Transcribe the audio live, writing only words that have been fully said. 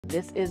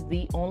This is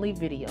the only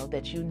video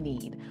that you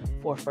need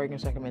for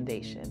fragrance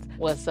recommendations.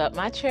 What's up,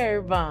 my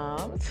cherry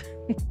bombs?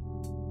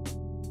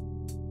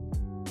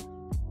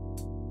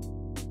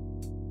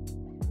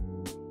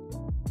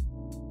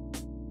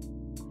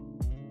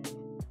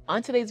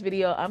 On today's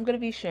video, I'm going to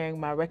be sharing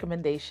my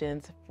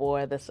recommendations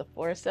for the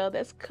Sephora sale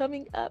that's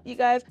coming up, you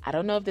guys. I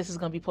don't know if this is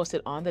going to be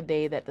posted on the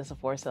day that the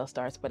Sephora sale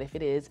starts, but if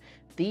it is,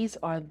 these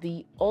are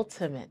the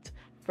ultimate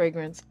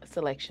fragrance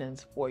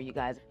selections for you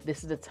guys.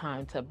 This is the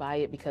time to buy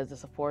it because the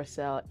Sephora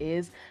sale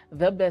is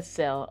the best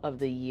sale of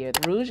the year.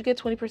 Rouge get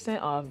 20%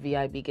 off,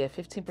 VIB get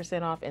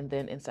 15% off, and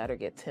then Insider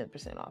get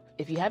 10% off.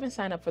 If you haven't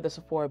signed up for the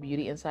Sephora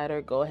Beauty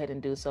Insider, go ahead and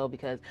do so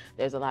because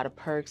there's a lot of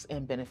perks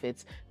and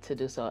benefits to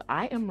do so.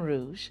 I am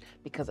Rouge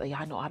because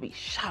y'all know I be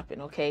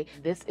shopping, okay?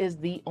 This is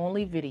the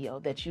only video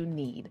that you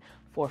need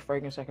for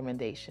fragrance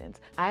recommendations.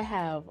 I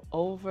have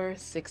over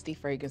 60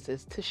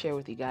 fragrances to share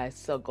with you guys,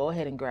 so go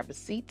ahead and grab a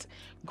seat,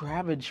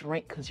 grab a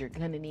drink because you're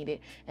gonna need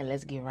it, and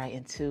let's get right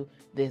into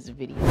this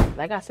video.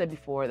 Like I said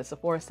before, the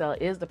Sephora sale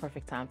is the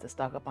perfect time to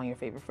stock up on your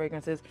favorite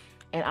fragrances,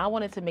 and I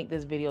wanted to make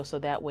this video so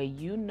that way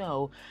you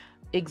know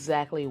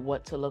exactly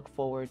what to look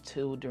forward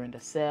to during the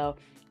sale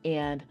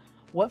and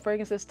what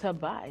fragrances to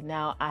buy.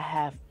 Now, I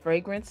have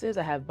fragrances,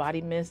 I have body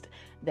mist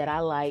that I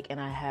like, and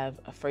I have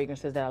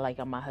fragrances that I like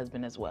on my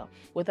husband as well.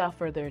 Without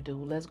further ado,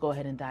 let's go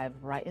ahead and dive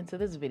right into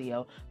this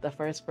video. The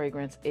first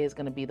fragrance is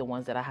gonna be the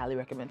ones that I highly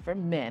recommend for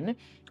men,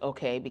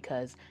 okay,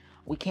 because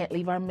we can't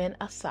leave our men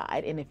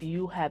aside. And if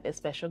you have a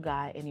special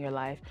guy in your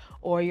life,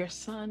 or your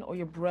son or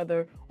your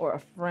brother or a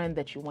friend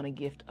that you want to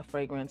gift a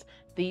fragrance,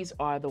 these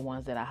are the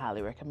ones that I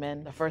highly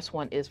recommend. The first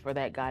one is for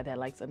that guy that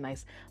likes a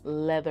nice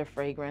leather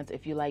fragrance.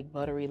 If you like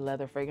buttery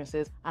leather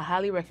fragrances, I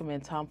highly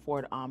recommend Tom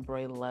Ford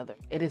Ombre Leather.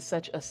 It is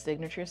such a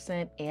signature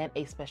scent and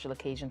a special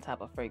occasion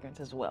type of fragrance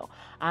as well.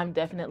 I'm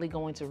definitely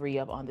going to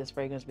re-up on this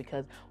fragrance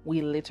because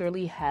we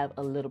literally have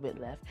a little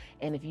bit left.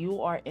 And if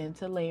you are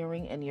into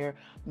layering and your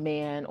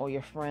man or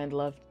your friend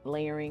love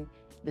layering,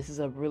 this is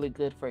a really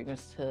good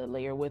fragrance to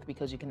layer with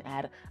because you can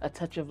add a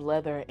touch of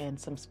leather and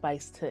some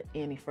spice to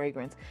any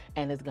fragrance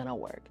and it's gonna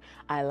work.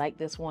 I like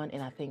this one,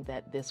 and I think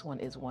that this one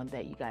is one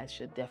that you guys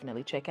should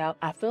definitely check out.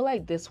 I feel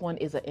like this one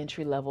is an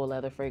entry-level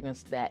leather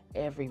fragrance that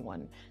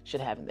everyone should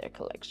have in their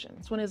collection.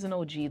 This one is an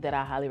OG that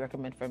I highly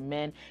recommend for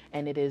men,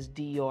 and it is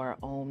Dior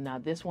Homme. Now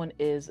this one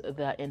is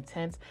the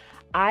Intense.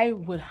 I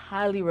would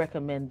highly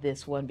recommend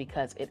this one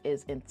because it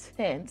is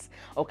intense,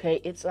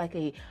 okay? It's like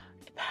a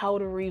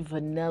powdery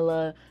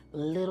vanilla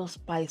little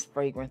spice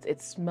fragrance. It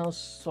smells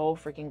so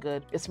freaking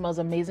good. It smells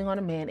amazing on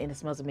a man and it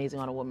smells amazing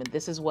on a woman.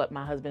 This is what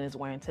my husband is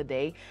wearing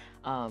today,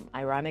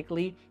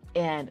 ironically.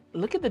 And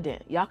look at the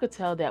dent. Y'all could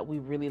tell that we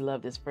really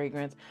love this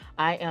fragrance.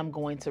 I am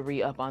going to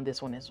re-up on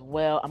this one as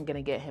well. I'm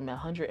gonna get him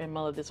 100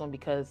 ml of this one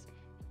because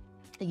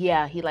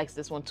yeah, he likes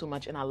this one too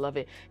much and I love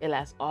it. It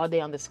lasts all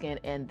day on the skin,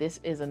 and this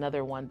is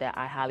another one that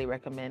I highly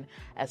recommend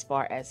as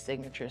far as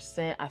signature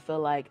scent. I feel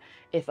like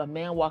if a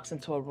man walks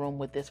into a room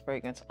with this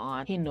fragrance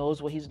on, he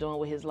knows what he's doing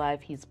with his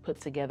life. He's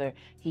put together.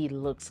 He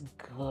looks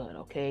good,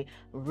 okay?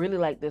 Really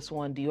like this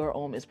one. Dior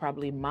Homme is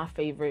probably my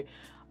favorite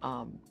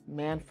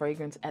man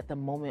fragrance at the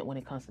moment when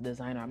it comes to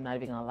designer. I'm not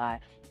even gonna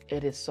lie.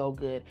 It is so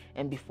good.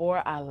 And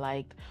before I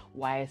liked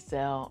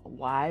YSL,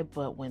 why?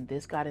 But when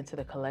this got into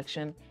the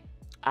collection,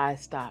 I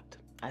stopped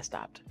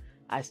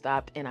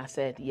and I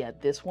said, yeah,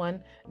 this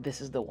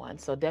is the one.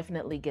 So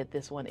definitely get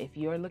this one if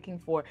you're looking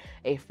for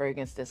a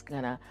fragrance that's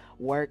gonna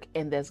work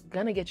and that's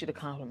gonna get you the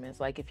compliments.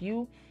 Like if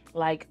you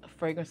like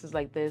fragrances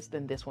like this,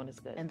 then this one is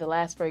good. And the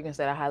last fragrance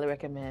that I highly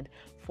recommend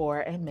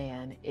for a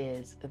man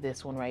is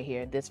this one right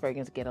here. This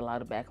fragrance get a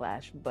lot of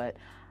backlash, but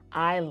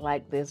I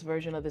like this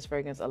version of this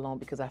fragrance alone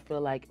because I feel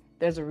like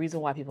there's a reason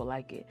why people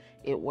like it.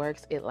 It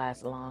works, it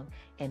lasts long,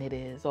 and it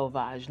is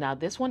Sauvage. Now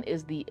this one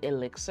is the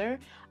Elixir.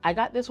 I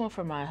got this one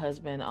for my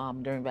husband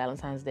during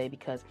Valentine's Day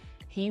because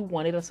he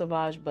wanted a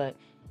Sauvage, but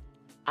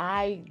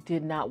I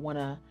did not want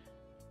to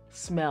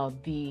smell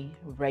the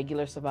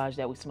regular Sauvage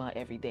that we smell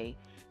every day.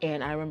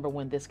 And I remember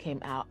when this came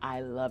out, I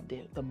loved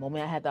it. The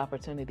moment I had the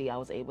opportunity, I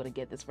was able to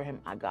get this for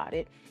him. I got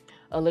it.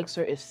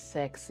 Elixir is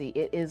sexy.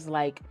 It is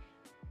like,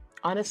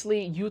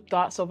 honestly, you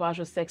thought Sauvage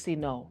was sexy.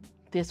 No,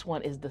 this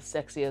one is the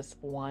sexiest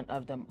one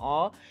of them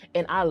all.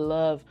 And I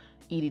love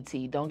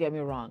EDT. Don't get me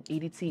wrong.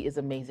 EDT is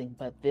amazing,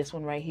 but this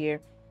one right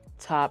here,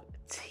 top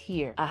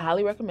tier. I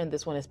highly recommend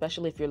this one,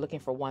 especially if you're looking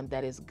for one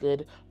that is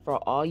good for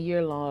all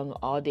year long,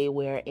 all day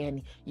wear,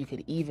 and you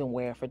could even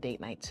wear for date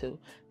night too.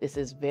 This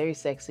is very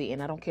sexy,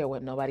 and I don't care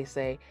what nobody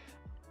say.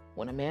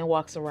 When a man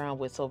walks around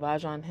with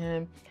Sauvage on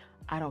him,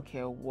 I don't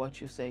care what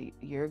you say,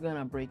 you're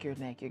gonna break your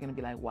neck. You're gonna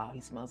be like, wow,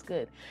 he smells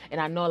good. And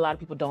I know a lot of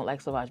people don't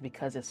like Sauvage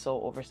because it's so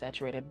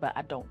oversaturated, but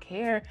I don't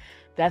care.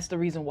 That's the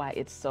reason why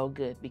it's so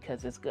good,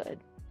 because it's good.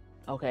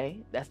 Okay,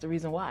 that's the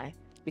reason why.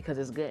 because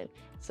it's good.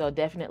 So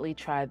definitely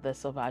try the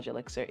Sauvage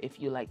Elixir if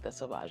you like the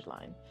Sauvage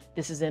line.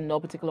 This is in no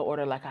particular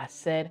order, like I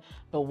said,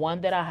 but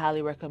one that I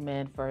highly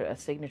recommend for a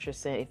signature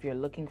scent if you're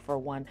looking for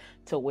one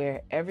to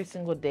wear every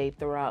single day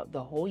throughout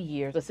the whole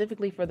year,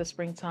 specifically for the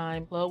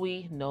springtime,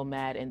 Chloe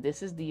Nomad, and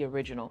this is the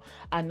original.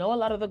 I know a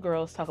lot of the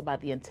girls talk about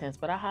the Intense,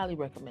 but I highly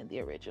recommend the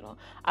original.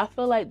 I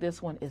feel like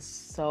this one is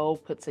so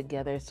put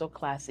together, so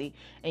classy,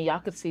 and y'all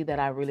could see that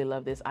I really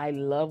love this. I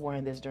love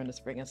wearing this during the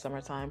spring and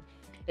summertime.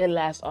 It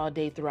lasts all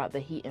day throughout the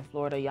heat in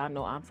Florida. Y'all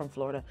know I'm from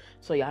Florida,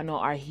 so y'all know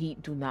our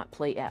heat do not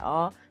play at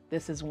all.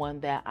 This is one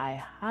that I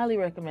highly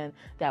recommend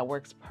that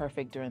works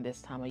perfect during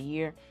this time of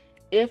year.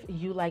 If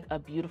you like a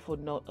beautiful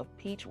note of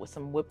peach with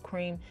some whipped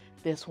cream,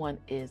 this one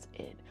is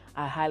it.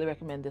 I highly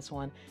recommend this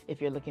one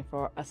if you're looking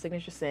for a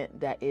signature scent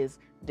that is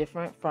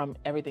different from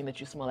everything that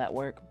you smell at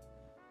work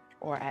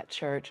or at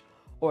church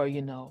or,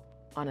 you know,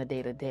 on a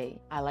day-to-day.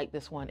 I like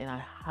this one and I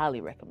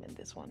highly recommend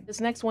this one. This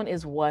next one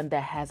is one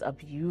that has a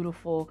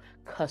beautiful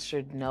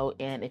custard note,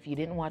 and if you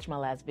didn't watch my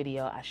last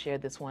video, I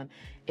shared this one.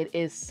 It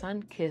is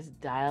Sunkissed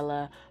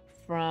Diala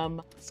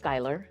from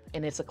Skylar,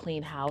 and it's a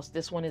clean house.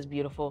 This one is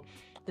beautiful.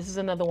 This is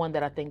another one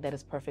that I think that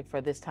is perfect for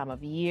this time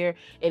of year.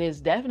 It is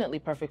definitely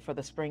perfect for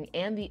the spring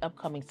and the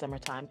upcoming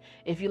summertime.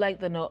 If you like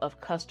the note of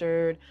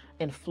custard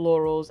and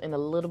florals and a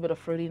little bit of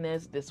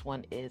fruitiness, this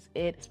one is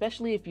it.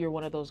 Especially if you're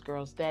one of those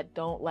girls that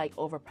don't like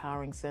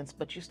overpowering scents,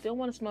 but you still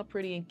want to smell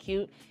pretty and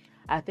cute.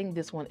 I think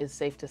this one is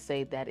safe to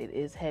say that it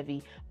is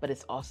heavy, but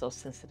it's also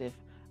sensitive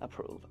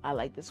approved. I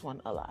like this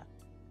one a lot.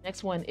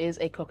 Next one is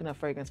a coconut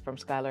fragrance from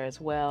Skylar as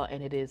well,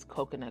 and it is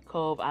Coconut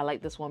Cove. I like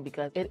this one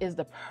because it is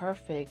the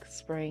perfect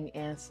spring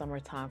and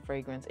summertime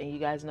fragrance. And you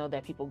guys know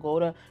that people go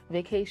to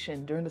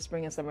vacation during the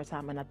spring and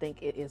summertime, and I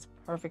think it is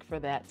perfect for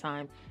that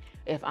time.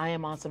 If I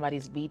am on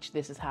somebody's beach,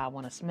 this is how I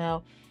want to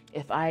smell.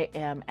 If I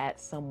am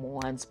at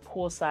someone's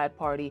poolside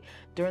party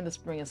during the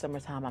spring and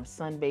summertime, I'm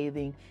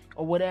sunbathing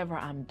or whatever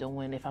I'm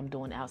doing. If I'm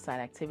doing outside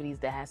activities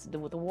that has to do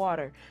with the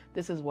water,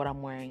 this is what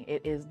I'm wearing.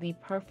 It is the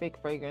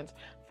perfect fragrance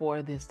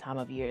for this time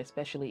of year,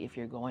 especially if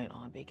you're going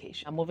on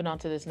vacation. I'm moving on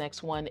to this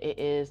next one. It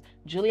is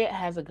Juliet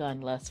Has a Gun,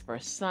 Lust for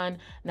Sun.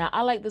 Now,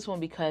 I like this one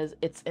because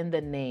it's in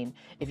the name.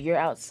 If you're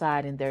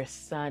outside and there's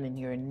sun and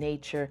you're in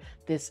nature,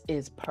 this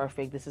is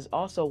perfect. This is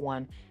also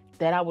one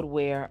that I would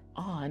wear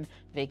on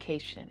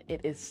vacation.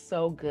 It is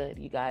so good,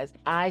 you guys.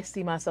 I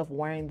see myself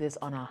wearing this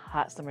on a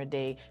hot summer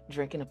day,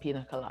 drinking a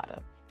pina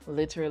colada,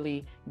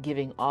 literally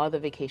giving all the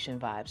vacation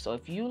vibes. So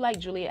if you like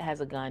Juliet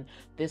Has a Gun,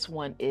 this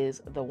one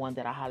is the one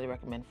that I highly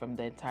recommend from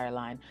the entire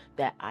line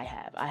that I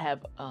have. I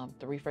have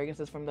 3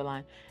 fragrances from the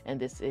line, and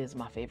this is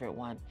my favorite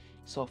one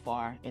so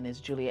far, and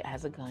it's Juliet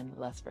Has a Gun,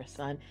 Lust for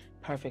Sun.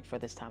 Perfect for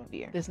this time of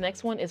year. This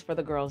next one is for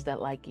the girls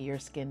that like your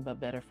skin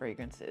but better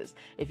fragrances.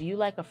 If you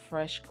like a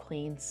fresh,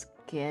 clean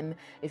skin,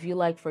 if you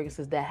like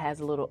fragrances that has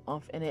a little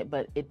oomph in it,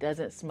 but it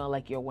doesn't smell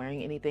like you're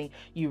wearing anything,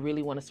 you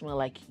really want to smell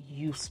like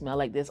you smell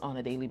like this on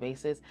a daily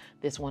basis,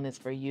 this one is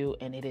for you,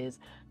 and it is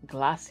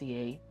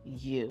Glossier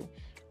You.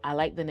 I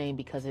like the name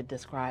because it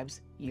describes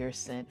your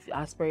scent. If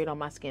I spray it on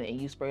my skin and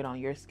you spray it on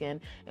your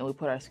skin and we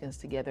put our skins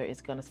together,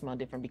 it's gonna smell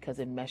different because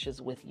it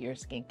meshes with your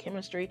skin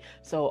chemistry.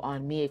 So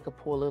on me, it could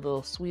pull a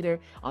little sweeter.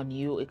 On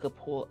you, it could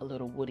pull a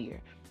little woodier.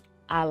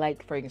 I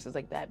like fragrances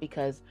like that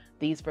because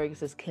these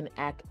fragrances can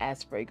act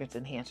as fragrance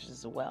enhancers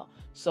as well.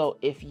 So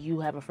if you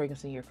have a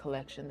fragrance in your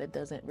collection that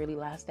doesn't really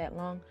last that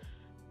long,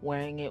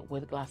 wearing it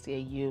with Glossier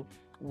You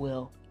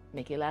will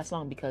make it last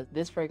long because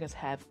this fragrance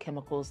have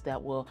chemicals that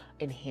will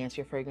enhance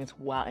your fragrance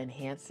while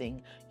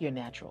enhancing your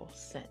natural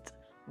scent.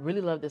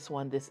 Really love this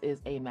one. This is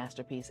a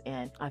masterpiece,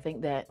 and I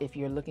think that if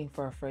you're looking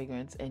for a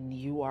fragrance and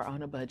you are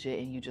on a budget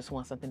and you just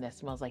want something that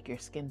smells like your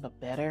skin but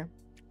better,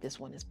 this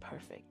one is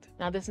perfect.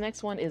 Now, this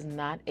next one is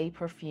not a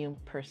perfume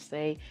per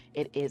se.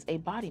 It is a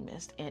body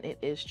mist, and it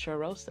is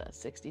Charosa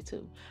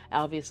 62.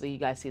 Obviously, you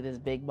guys see this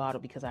big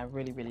bottle because I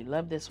really, really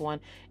love this one.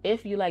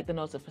 If you like the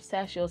notes of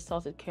pistachio,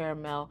 salted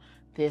caramel,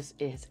 this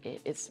is it.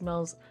 It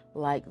smells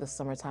like the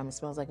summertime. It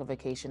smells like a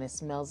vacation. It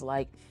smells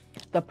like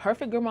the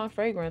perfect gourmand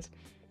fragrance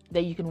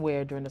that you can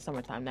wear during the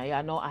summertime. Now,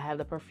 y'all know I have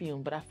the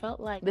perfume, but I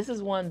felt like this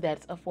is one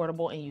that's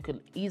affordable and you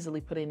could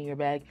easily put it in your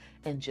bag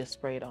and just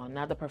spray it on.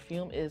 Now, the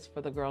perfume is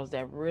for the girls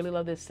that really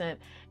love this scent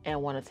and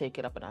want to take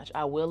it up a notch.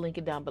 I will link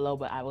it down below,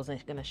 but I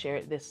wasn't going to share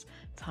it this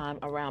time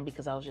around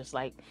because I was just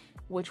like,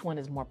 which one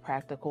is more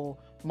practical?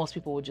 Most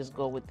people would just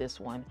go with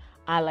this one.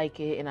 I like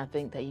it, and I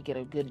think that you get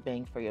a good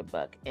bang for your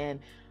buck. And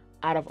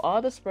out of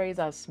all the sprays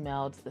I've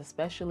smelled,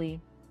 especially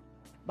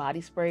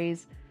body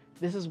sprays,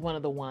 this is one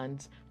of the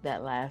ones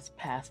that lasts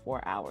past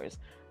 4 hours.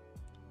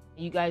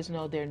 You guys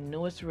know their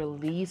newest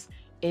release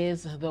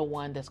is the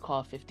one that's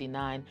called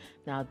 59.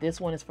 Now,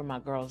 this one is for my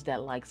girls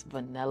that likes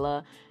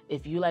vanilla.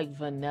 If you like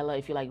vanilla,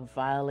 if you like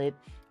violet,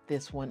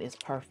 this one is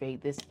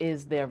perfect. This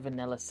is their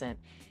vanilla scent.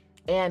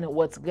 And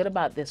what's good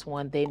about this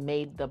one, they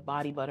made the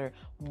body butter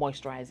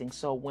moisturizing.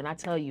 So when I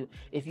tell you,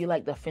 if you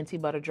like the Fenty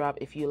Butter Drop,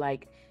 if you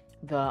like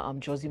the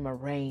Josie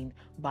Maran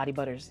body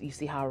butters, you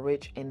see how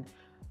rich and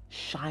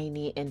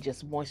shiny and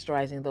just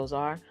moisturizing those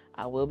are.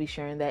 I will be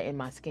sharing that in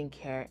my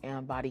skincare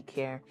and body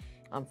care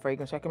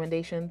fragrance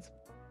recommendations.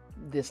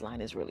 This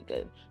line is really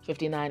good.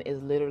 59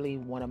 is literally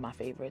one of my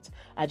favorites.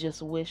 I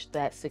just wish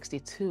that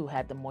 62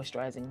 had the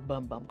moisturizing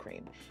Bum Bum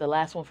Cream. The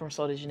last one from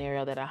Sol de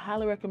Janeiro that I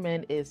highly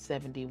recommend is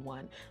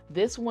 71.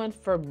 This one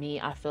for me,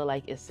 I feel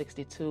like is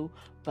 62,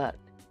 but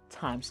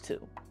times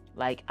 2.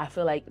 Like, I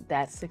feel like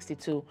that's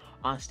 62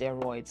 on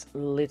steroids,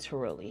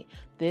 literally.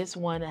 This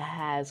one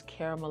has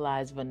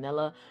caramelized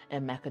vanilla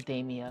and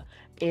macadamia.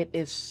 It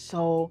is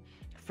so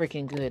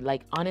freaking good.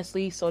 Like,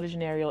 honestly, Sol de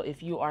Janeiro,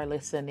 if you are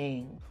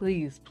listening,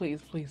 please,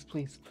 please, please,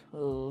 please,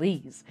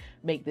 please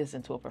make this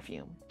into a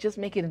perfume. Just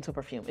make it into a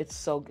perfume. It's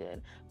so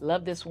good.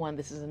 Love this one.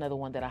 This is another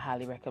one that I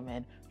highly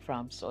recommend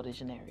from Sol de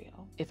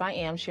Janeiro. If I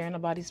am sharing a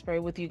body spray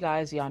with you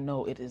guys, y'all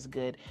know it is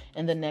good.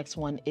 And the next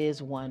one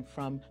is one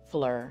from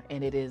Fleur,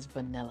 and it is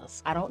vanilla.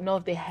 I don't know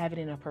if they have it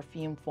in a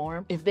perfume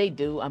form. If they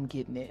do, I'm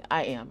getting it.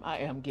 I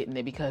am getting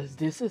it because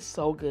this is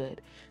so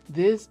good.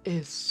 This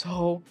is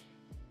so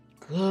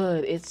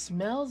good. It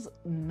smells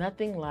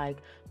nothing like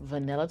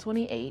Vanilla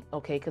 28,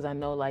 okay? Because I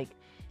know, like,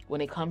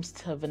 when it comes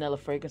to vanilla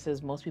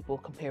fragrances, most people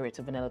compare it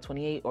to Vanilla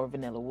 28 or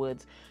Vanilla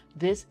Woods.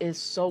 This is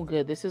so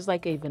good. This is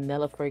like a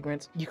vanilla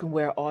fragrance you can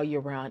wear all year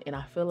round. And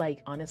I feel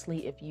like,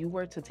 honestly, if you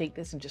were to take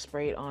this and just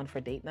spray it on for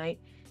date night,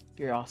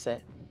 you're all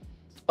set.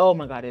 Oh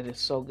my God, it is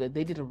so good.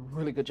 They did a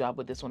really good job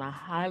with this one. I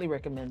highly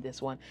recommend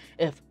this one.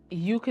 If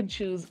you can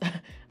choose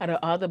out of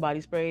all the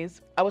body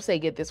sprays, I would say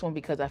get this one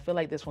because I feel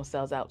like this one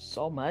sells out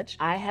so much.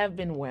 I have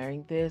been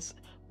wearing this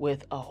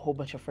with a whole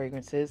bunch of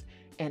fragrances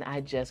and I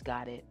just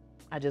got it.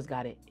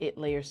 It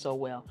layers so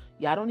well.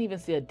 Y'all don't even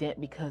see a dent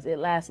because it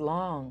lasts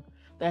long.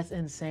 That's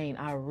insane.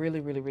 I really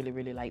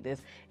like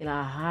this. And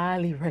I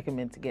highly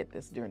recommend to get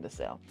this during the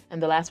sale.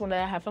 And the last one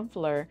that I have from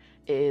Fleur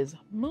is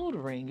Mood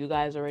Ring. You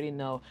guys already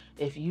know,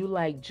 if you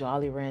like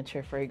Jolly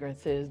Rancher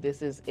fragrances,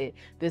 this is it.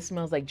 This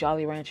smells like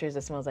Jolly Ranchers.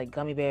 It smells like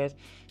gummy bears.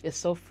 It's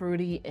so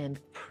fruity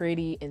and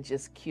pretty and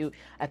just cute.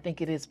 I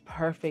think it is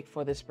perfect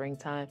for the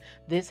springtime.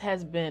 This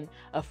has been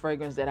a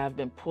fragrance that I've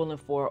been pulling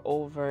for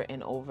over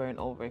and over and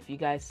over. If you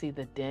guys see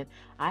the dent,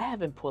 I have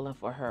been pulling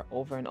for her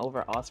over and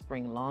over all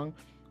spring long.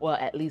 Well,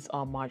 at least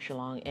all March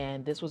long,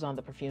 and this was on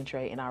the perfume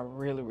tray and I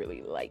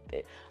really liked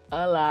it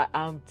a lot.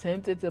 I'm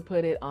tempted to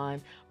put it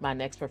on my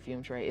next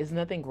perfume tray. It's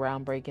nothing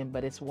groundbreaking,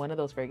 but it's one of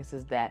those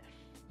fragrances that,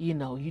 you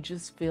know, you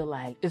just feel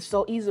like it's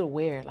so easy to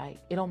wear. Like,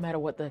 it don't matter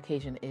what the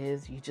occasion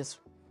is, you just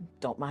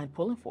don't mind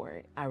pulling for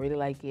it. I really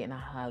like it and I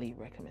highly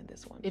recommend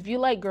this one. If you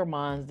like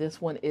gourmands,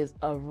 this one is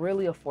a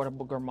really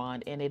affordable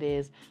gourmand, and it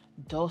is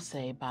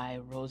Dulce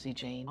by Rosie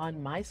Jane.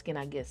 On my skin,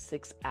 I get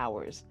 6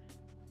 hours.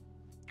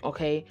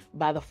 Okay,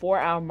 by the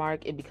 4-hour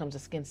mark, it becomes a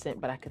skin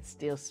scent, but I could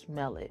still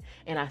smell it.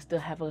 And I still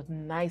have a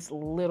nice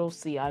little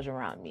sillage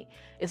around me.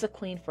 It's a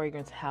clean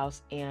fragrance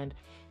house and,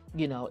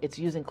 you know, it's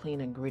using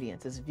clean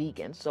ingredients. It's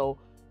vegan. So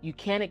you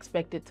can't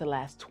expect it to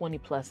last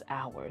 20+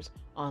 hours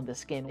on the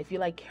skin. If you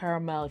like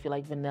caramel, if you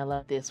like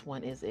vanilla, this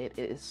one is it.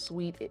 It is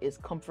sweet, it is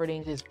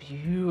comforting, it is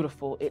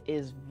beautiful, it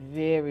is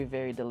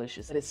very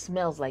delicious. It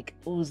smells like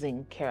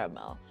oozing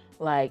caramel.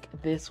 Like,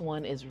 this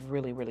one is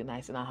really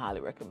nice and I highly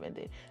recommend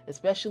it,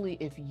 especially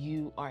if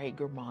you are a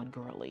gourmand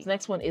girly. This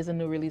next one is a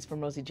new release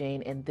from Rosie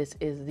Jane, and this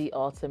is the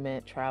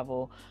ultimate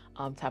travel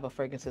type of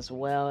fragrance as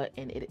well,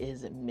 and it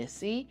is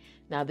Missy.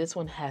 Now this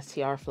one has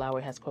tiara flower,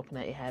 it has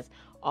coconut, it has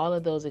all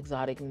of those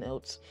exotic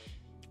notes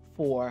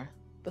for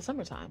the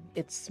summertime.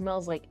 It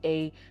smells like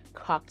a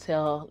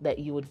cocktail that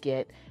you would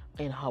get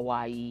in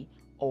Hawaii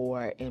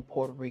or in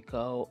Puerto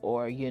Rico,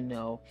 or, you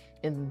know,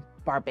 in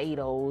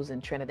Barbados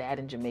and Trinidad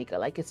and Jamaica.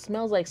 Like, it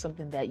smells like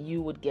something that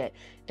you would get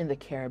in the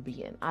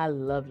Caribbean. I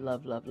love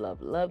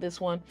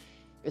this one.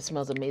 It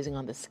smells amazing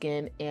on the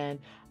skin, and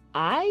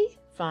I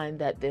find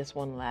that this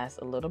one lasts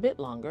a little bit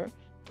longer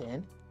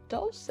than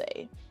Dulce.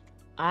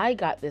 I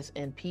got this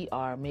in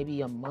PR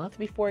maybe a month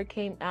before it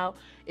came out.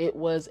 It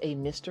was a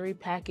mystery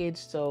package,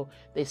 so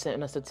they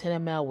sent us a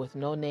 10 ml with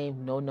no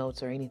name, no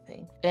notes or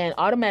anything. And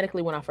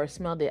automatically when I first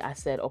smelled it, I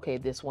said, okay,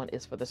 this one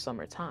is for the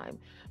summertime.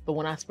 But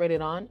when I sprayed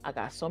it on, I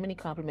got so many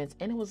compliments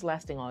and it was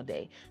lasting all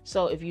day.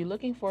 So if you're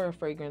looking for a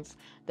fragrance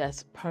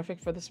that's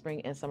perfect for the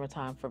spring and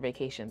summertime for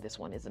vacation, this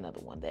one is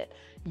another one that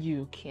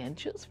you can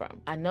choose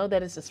from. I know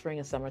that it's the spring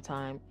and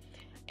summertime,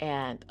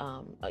 and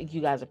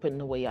you guys are putting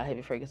away your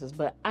heavy fragrances,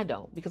 but I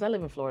don't, because I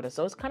live in Florida,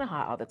 so it's kind of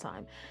hot all the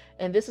time.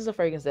 And this is a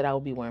fragrance that I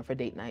will be wearing for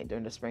date night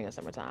during the spring and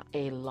summertime.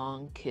 A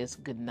Long Kiss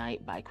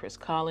Goodnight by Chris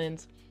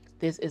Collins.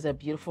 This is a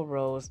beautiful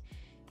rose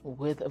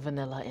with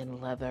vanilla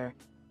and leather.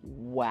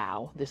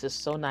 Wow, this is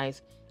so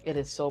nice. It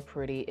is so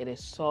pretty, it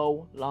is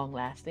so long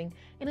lasting,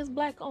 and it's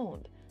Black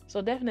owned.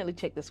 So definitely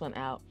check this one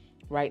out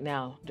right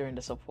now during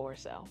the Sephora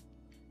sale.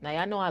 Now,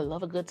 y'all know I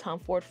love a good Tom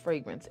Ford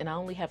fragrance, and I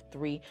only have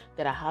 3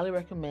 that I highly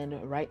recommend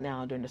right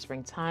now during the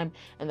springtime.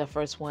 And the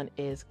first one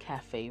is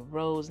Cafe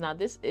Rose. Now,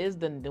 this is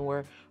the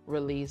newer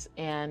release,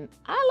 and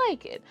I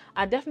like it.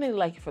 I definitely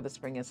like it for the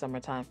spring and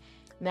summertime.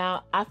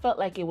 Now, I felt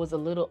like it was a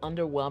little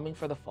underwhelming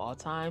for the fall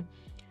time,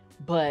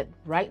 but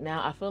right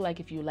now, I feel like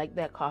if you like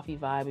that coffee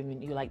vibe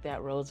and you like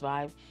that rose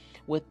vibe,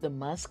 with the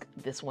musk,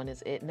 this one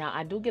is it. Now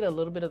I do get a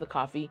little bit of the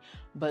coffee,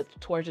 but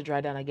towards the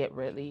dry down I get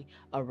really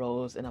a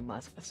rose and a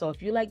musk. So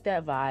if you like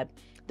that vibe,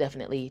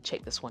 definitely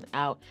check this one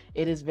out.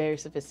 It is very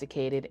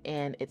sophisticated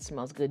and it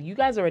smells good. You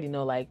guys already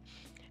know, like,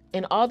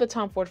 in all the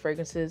Tom Ford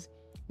fragrances,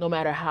 no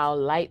matter how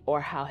light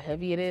or how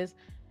heavy it is,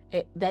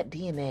 that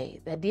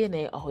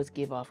DNA always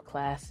give off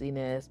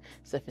classiness,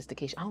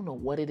 sophistication. I don't know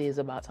what it is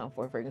about Tom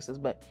Ford fragrances,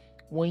 but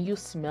when you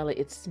smell it,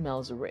 it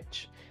smells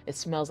rich. It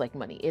smells like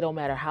money. It don't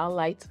matter how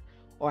light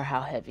or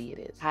how heavy it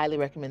is. Highly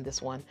recommend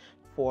this one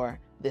for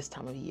this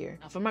time of year.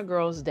 Now, for my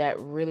girls that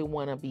really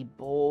want to be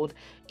bold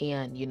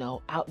and, you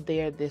know, out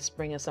there this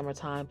spring and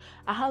summertime,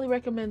 I highly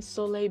recommend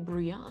Soleil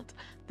Brillant.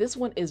 This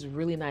one is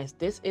really nice.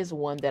 This is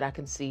one that I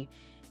can see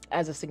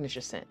as a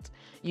signature scent.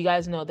 You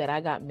guys know that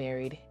I got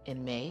married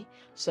in May.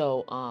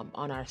 So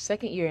on our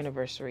 2nd year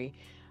anniversary,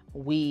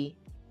 we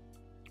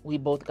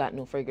both got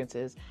new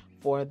fragrances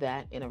for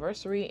that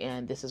anniversary,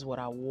 and this is what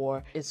I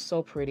wore. It's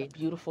so pretty,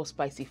 beautiful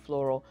spicy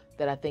floral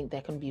that I think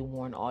that can be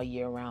worn all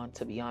year round,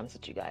 to be honest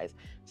with you guys.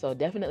 So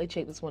definitely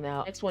check this one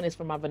out. Next one is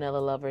for my vanilla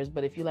lovers,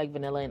 but if you like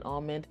vanilla and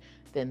almond,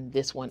 then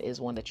this one is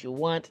one that you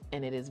want,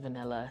 and it is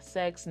Vanilla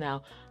Sex.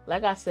 Now,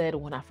 like I said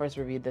when I first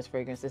reviewed this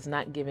fragrance, it's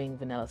not giving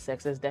vanilla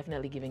sex. It's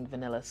definitely giving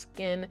vanilla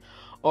skin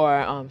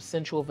or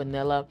sensual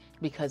vanilla,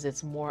 because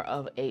it's more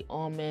of a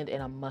almond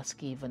and a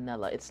musky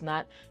vanilla. It's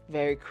not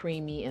very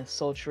creamy and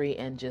sultry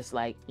and just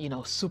like, you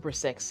know, super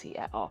sexy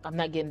at all. I'm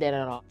not getting that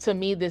at all. To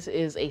me, this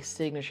is a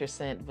signature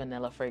scent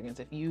vanilla fragrance.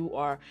 If you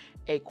are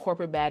a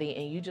corporate baddie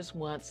and you just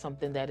want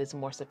something that is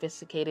more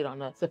sophisticated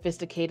on a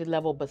sophisticated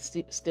level but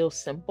still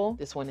simple,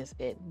 this one is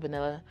it.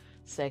 Vanilla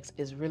Sex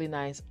is really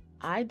nice.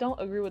 I don't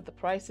agree with the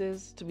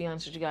prices, to be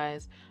honest with you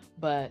guys,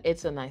 but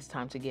it's a nice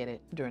time to get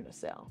it during the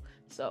sale.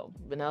 So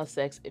Vanilla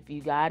Sex, if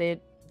you got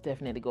it,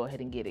 definitely go ahead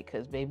and get it,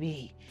 because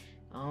baby,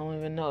 I don't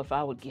even know if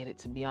I would get it,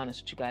 to be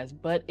honest with you guys.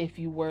 But if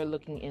you were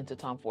looking into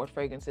Tom Ford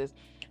fragrances,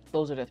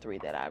 those are the 3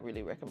 that I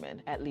really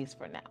recommend, at least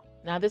for now.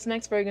 Now, this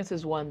next fragrance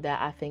is one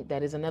that I think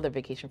that is another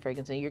vacation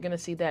fragrance, and you're going to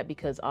see that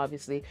because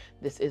obviously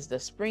this is the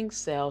spring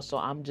sale, so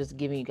I'm just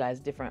giving you guys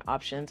different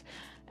options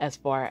as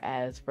far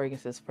as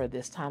fragrances for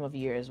this time of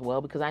year as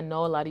well, because I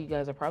know a lot of you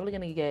guys are probably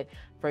going to get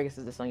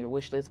fragrances that's on your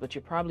wish list, but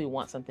you probably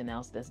want something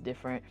else that's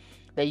different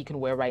that you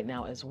can wear right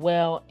now as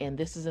well. And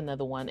this is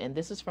another one, and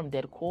this is from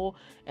Dead Cool,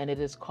 and it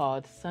is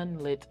called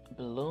Sunlit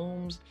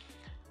Blooms.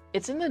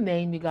 It's in the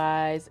name, you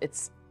guys.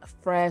 It's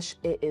fresh,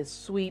 it is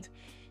sweet.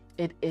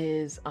 It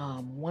is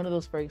one of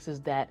those fragrances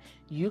that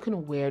you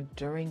can wear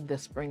during the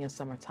spring and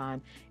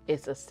summertime.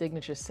 It's a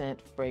signature scent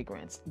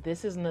fragrance.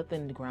 This is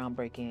nothing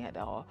groundbreaking at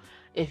all.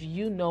 If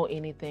you know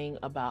anything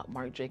about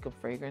Marc Jacob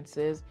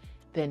fragrances,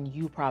 then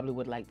you probably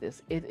would like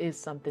this. It is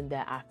something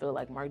that I feel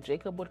like Marc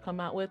Jacob would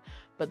come out with,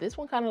 but this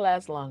one kind of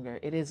lasts longer.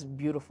 It is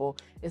beautiful.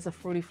 It's a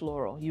fruity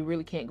floral. You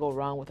really can't go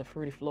wrong with a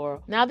fruity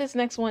floral. Now, this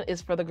next one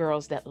is for the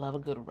girls that love a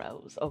good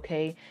rose,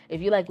 okay?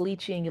 If you like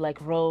lychee and you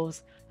like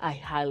rose, I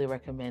highly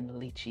recommend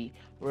Lychee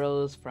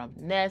Rose from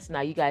Nest.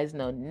 Now, you guys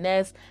know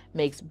Nest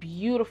makes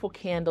beautiful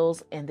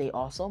candles, and they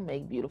also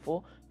make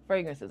beautiful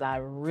fragrances. I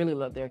really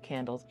love their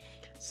candles.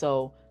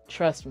 So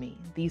trust me,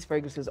 these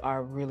fragrances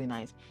are really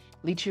nice.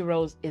 Lychee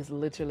Rose is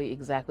literally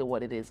exactly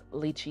what it is,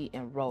 lychee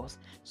and rose.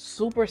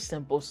 Super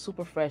simple,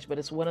 super fresh, but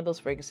it's one of those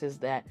fragrances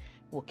that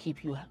will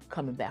keep you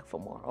coming back for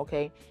more,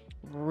 okay?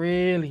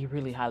 Really,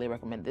 really highly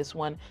recommend this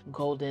one.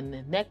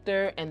 Golden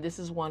Nectar, and this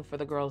is one for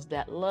the girls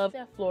that love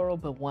that floral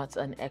but wants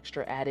an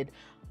extra added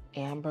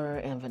amber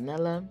and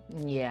vanilla.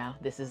 Yeah,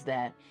 this is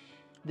that.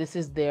 This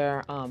is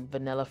their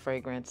vanilla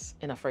fragrance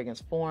in a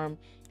fragrance form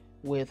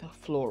with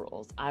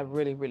florals. I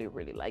really, really,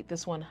 really like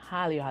this one.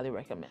 Highly, highly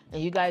recommend.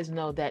 And you guys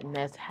know that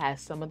Nest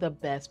has some of the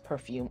best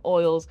perfume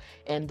oils,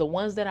 and the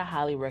ones that I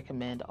highly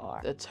recommend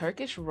are the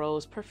Turkish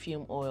Rose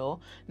perfume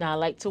oil. Now, I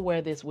like to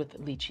wear this with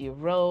Lychee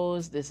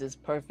Rose. This is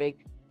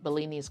perfect.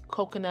 Bellini's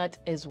Coconut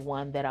is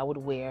one that I would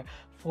wear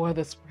for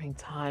the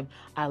springtime.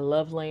 I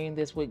love layering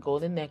this with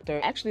Golden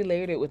Nectar. I actually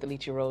layered it with the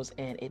Lychee Rose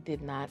and it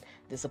did not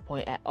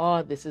disappoint at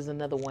all. This is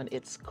another one.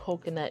 It's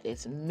coconut,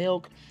 it's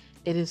milk.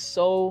 It is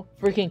so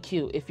freaking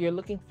cute. If you're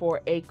looking for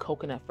a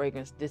coconut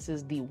fragrance, this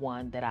is the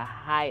one that I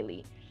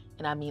highly,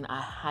 and I mean I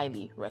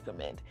highly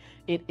recommend.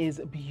 It is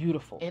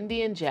beautiful.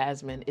 Indian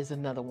Jasmine is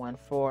another one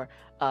for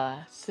a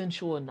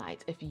sensual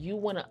night. If you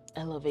want to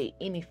elevate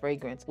any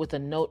fragrance with a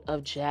note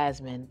of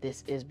jasmine,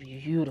 this is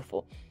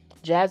beautiful.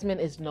 Jasmine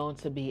is known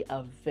to be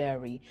a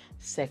very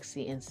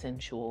sexy and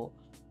sensual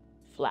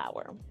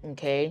flower,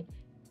 okay?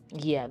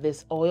 Yeah,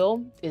 this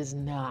oil is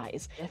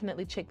nice.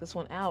 Definitely check this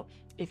one out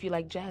if you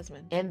like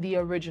jasmine. And the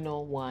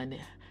original one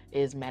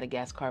is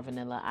Madagascar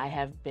Vanilla. I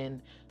have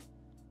been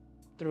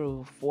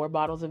through 4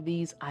 bottles of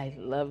these. I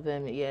love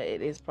them. Yeah,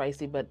 it is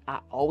pricey, but I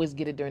always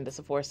get it during the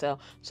Sephora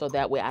sale, so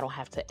that way I don't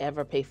have to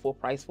ever pay full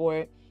price for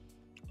it.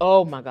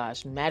 Oh my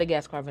gosh,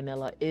 Madagascar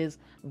Vanilla is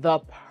the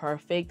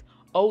perfect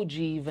OG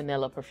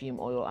vanilla perfume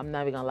oil. I'm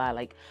not even gonna lie,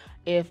 like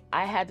if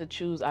I had to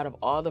choose out of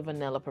all the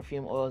vanilla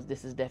perfume oils,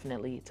 this is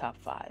definitely top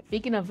 5.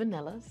 Speaking of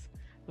vanillas,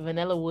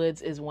 Vanilla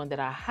Woods is one that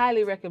I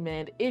highly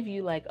recommend if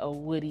you like a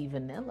woody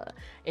vanilla.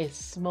 It's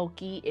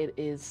smoky, it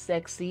is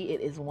sexy,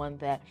 it is one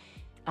that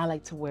I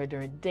like to wear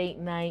during date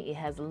night. It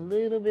has a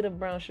little bit of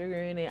brown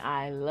sugar in it.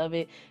 I love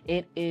it.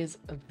 It is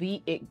the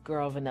It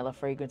Girl vanilla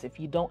fragrance. If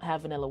you don't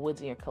have Vanilla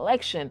Woods in your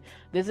collection,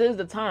 this is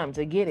the time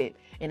to get it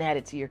and add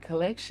it to your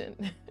collection.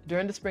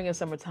 During the spring and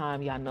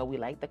summertime, y'all know we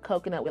like the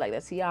coconut, we like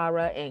the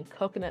tiara, and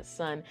Coconut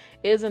Sun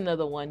is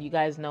another one. You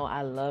guys know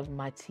I love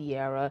my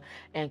tiara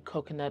and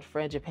coconut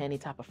frangipani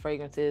type of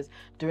fragrances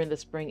during the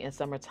spring and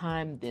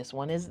summertime. This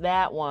one is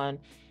that one.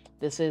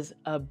 This is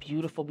a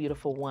beautiful,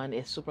 beautiful one.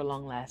 It's super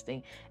long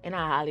lasting, and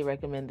I highly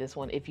recommend this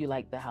one if you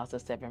like the House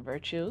of Seven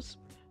Virtues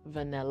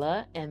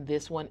vanilla. And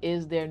this one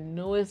is their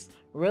newest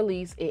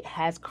release. It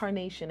has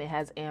carnation, it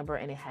has amber,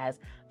 and it has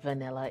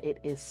vanilla. It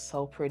is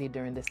so pretty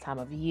during this time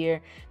of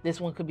year.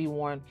 This one could be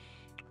worn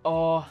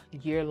all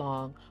year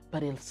long,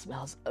 but it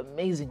smells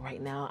amazing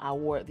right now. I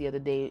wore it the other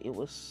day. It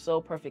was so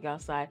perfect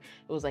outside.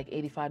 It was like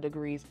 85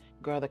 degrees.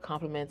 Girl, the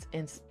compliments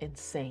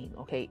insane.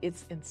 Okay,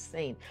 it's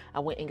insane. I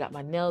went and got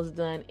my nails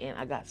done, and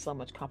I got so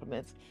much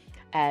compliments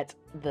at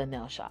the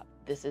nail shop.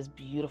 This is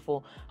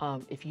beautiful.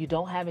 If you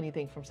don't have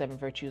anything from Seven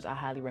Virtues, I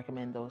highly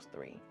recommend those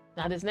three.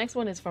 Now, this next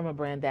one is from a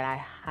brand that I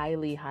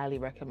highly, highly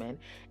recommend.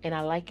 And I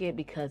like it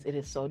because it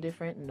is so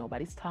different.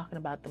 Nobody's talking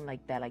about them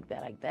like that, like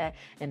that, like that.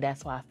 And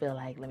that's why I feel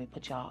like, let me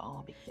put y'all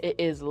on. It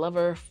is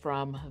Lover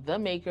from The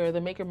Maker. The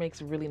Maker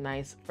makes really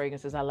nice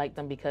fragrances. I like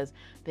them because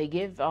they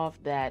give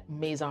off that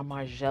Maison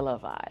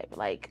Margiela vibe.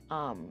 Like,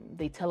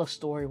 they tell a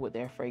story with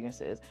their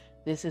fragrances.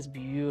 This is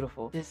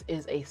beautiful. This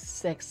is a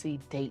sexy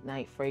date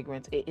night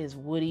fragrance. It is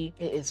woody,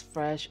 it is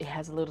fresh, it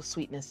has a little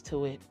sweetness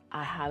to it.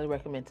 I highly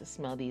recommend to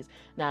smell these.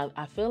 Now,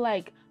 I feel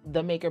like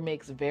The Maker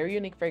makes very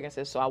unique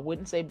fragrances, so I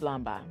wouldn't say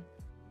blind buy.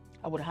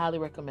 I would highly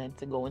recommend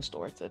to go in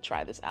store to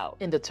try this out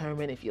and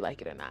determine if you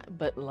like it or not.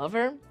 But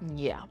Lover,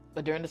 yeah.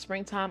 But during the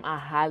springtime, I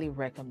highly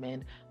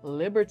recommend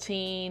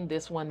Libertine.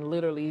 This one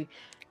literally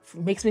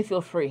makes me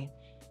feel free.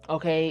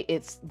 Okay,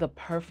 it's the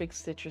perfect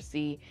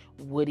citrusy,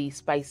 woody,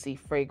 spicy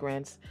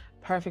fragrance.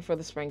 Perfect for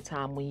the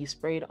springtime. When you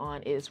spray it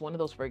on, it's one of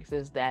those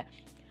fragrances that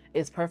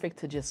is perfect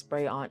to just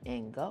spray on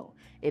and go.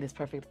 It is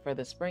perfect for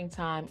the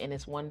springtime, and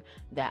it's one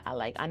that I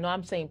like. I know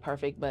I'm saying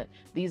perfect, but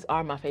these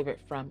are my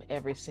favorite from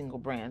every single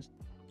brand.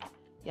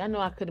 Y'all know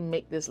I couldn't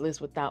make this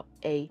list without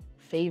a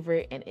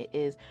favorite, and it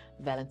is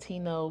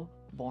Valentino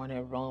Born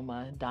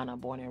Aroma, Donna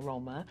Born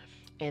Aroma.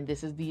 And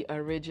this is the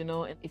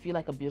original. And if you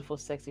like a beautiful,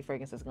 sexy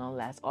fragrance that's gonna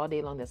last all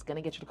day long, that's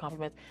gonna get you the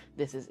compliments,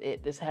 this is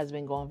it. This has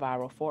been going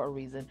viral for a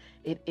reason.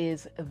 It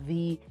is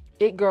the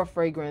It Girl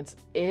fragrance.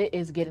 It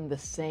is getting the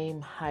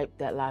same hype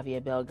that La Vie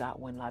Belle got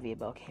when La Vie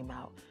Belle came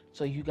out.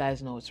 So you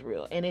guys know it's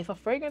real. And if a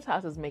fragrance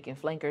house is making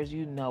flankers,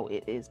 you know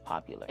it is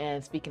popular.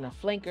 And speaking of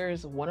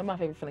flankers, one of my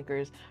favorite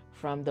flankers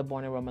from the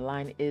Born Aroma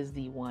line is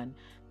the one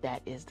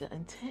that is the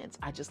Intense.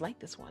 I just like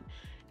this one.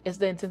 It's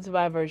the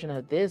intensified version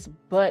of this,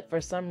 but for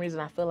some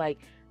reason I feel like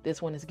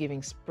this one is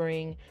giving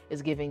spring,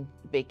 is giving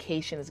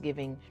vacation, is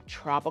giving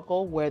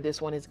tropical, where this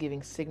one is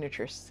giving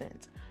signature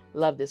scent.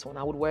 Love this one.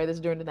 I would wear this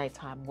during the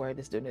nighttime, wear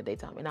this during the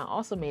daytime. And I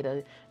also made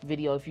a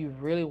video, if you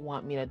really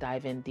want me to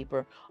dive in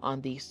deeper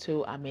on these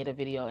two, I made a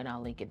video and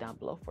I'll link it down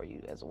below for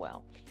you as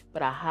well.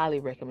 But I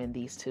highly recommend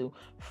these two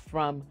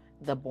from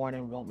the Born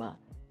Aroma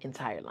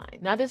entire line.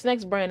 Now, this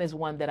next brand is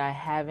one that I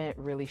haven't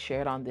really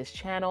shared on this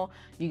channel.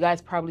 You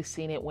guys probably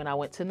seen it when I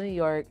went to New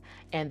York,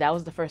 and that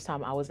was the first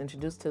time I was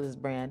introduced to this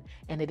brand,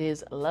 and it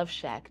is Love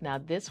Shack. Now,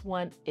 this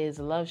one is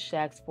Love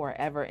Shack's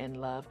Forever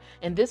in Love,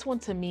 and this one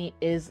to me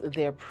is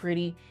their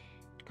pretty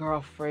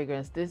girl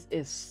fragrance. This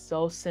is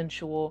so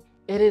sensual.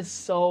 It is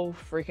so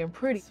freaking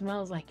pretty. It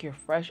smells like you're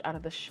fresh out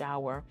of the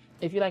shower.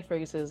 If you like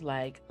fragrances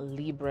like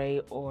Libre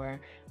or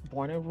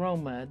Born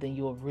Aroma, then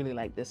you will really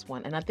like this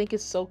one. And I think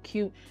it's so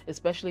cute,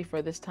 especially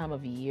for this time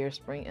of year,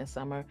 spring and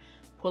summer.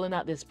 Pulling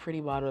out this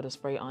pretty bottle to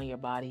spray on your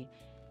body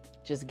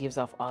just gives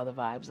off all the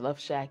vibes. Love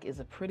Shack is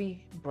a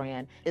pretty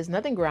brand. It's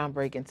nothing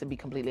groundbreaking, to be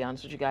completely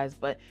honest with you guys,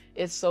 but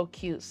it's so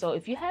cute. So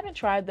if you haven't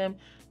tried them,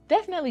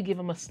 definitely give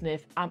them a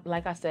sniff.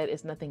 Like I said,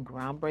 it's nothing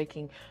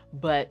groundbreaking,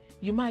 but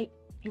you might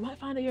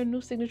find out your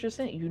new signature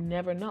scent. You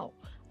never know.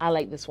 I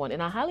like this one,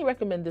 and I highly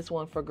recommend this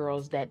one for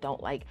girls that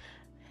don't like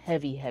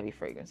heavy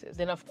fragrances.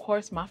 Then of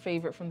course, my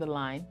favorite from the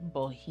line,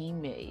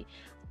 Boheme.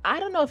 I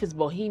don't know if it's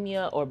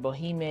Bohemia or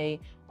Boheme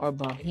or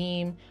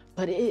Boheme,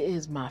 but it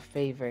is my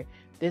favorite.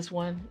 This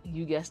one,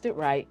 you guessed it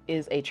right,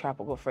 is a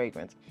tropical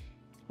fragrance.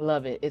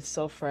 Love it. It's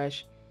so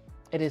fresh.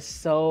 It is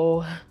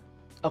so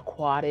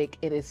aquatic.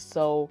 It is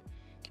so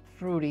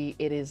fruity.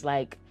 It is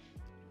like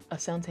a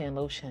suntan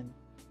lotion.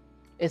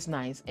 It's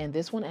nice, and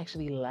this one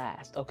actually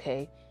lasts,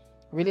 okay?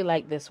 Really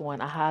like this one.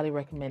 I highly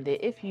recommend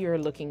it if you're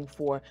looking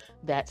for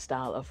that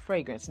style of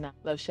fragrance. Now,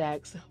 Love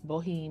Shack's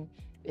Boheme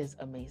is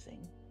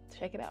amazing.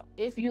 Check it out.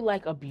 If you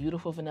like a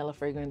beautiful vanilla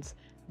fragrance,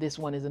 this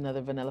one is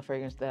another vanilla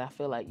fragrance that I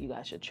feel like you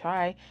guys should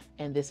try,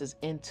 and this is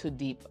Into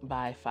Deep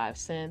by 5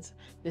 Cents.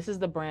 This is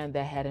the brand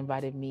that had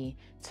invited me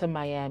to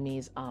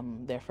Miami's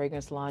their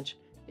fragrance launch.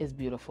 is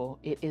beautiful.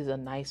 It is a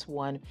nice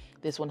one.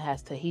 This one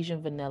has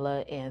Tahitian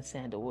vanilla and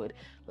sandalwood.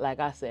 Like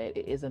I said,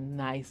 it is a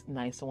nice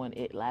one.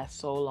 It lasts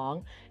so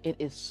long. It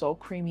is so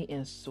creamy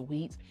and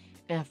sweet.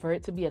 And for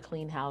it to be a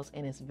clean house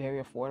and it's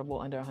very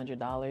affordable, under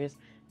 $100,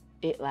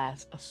 it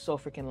lasts so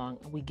freaking long.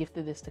 We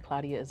gifted this to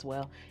Claudia as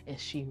well, and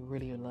she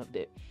really loved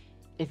it.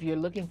 If you're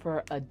looking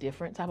for a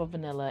different type of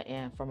vanilla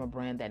and from a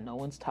brand that no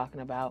one's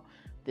talking about,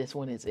 this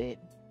one is it.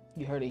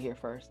 You heard it here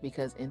first,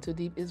 because Into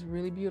Deep is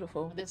really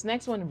beautiful. This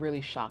next one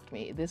really shocked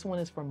me. This one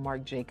is from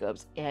Marc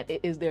Jacobs, and it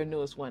is their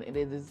newest one, and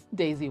it is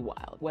Daisy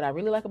Wild. What I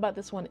really like about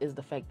this one is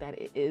the fact that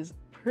it is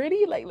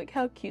pretty. Like, look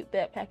how cute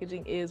that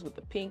packaging is with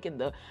the pink and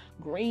the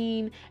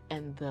green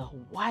and the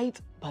white,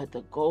 but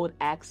the gold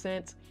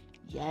accents.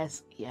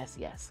 Yes, yes,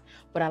 yes.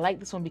 But I like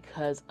this one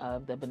because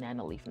of the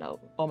banana leaf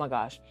note. Oh my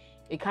gosh.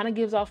 It kind of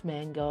gives off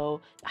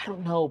mango. I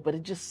don't know, but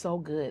it's just so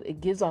good. It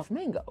gives off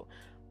mango,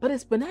 but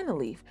it's banana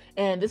leaf.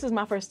 And this is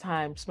my first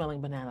time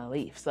smelling banana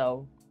leaf.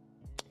 So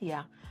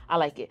yeah, I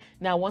like it.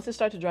 Now, once it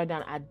starts to dry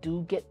down, I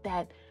do get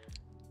that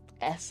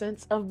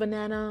essence of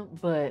banana,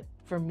 but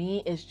for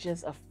me, it's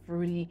just a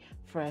fruity,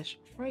 fresh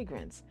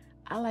fragrance.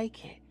 I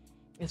like it.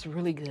 It's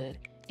really good.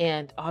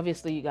 And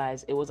obviously, you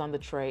guys, it was on the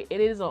tray. It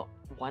is a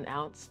 1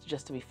 ounce,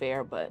 just to be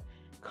fair, but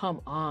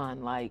come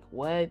on, like,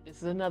 what? This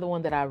is another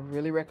one that I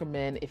really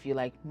recommend if you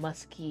like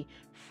musky,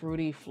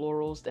 fruity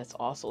florals that's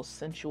also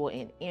sensual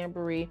and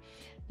ambery.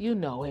 You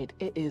know it.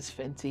 It is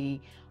Fenty.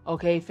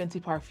 Okay,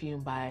 Fenty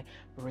Perfume by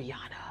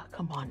Rihanna.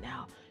 Come on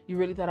now. You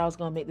really thought I was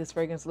gonna make this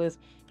fragrance list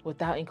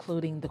without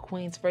including the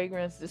Queen's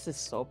fragrance? This is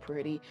so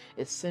pretty.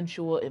 It's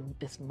sensual.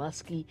 It's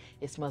musky.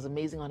 It smells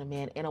amazing on a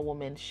man and a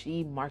woman.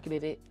 She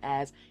marketed it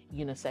as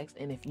unisex,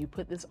 and if you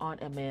put this on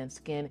a man's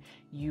skin,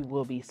 you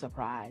will be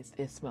surprised.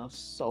 It smells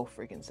so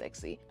freaking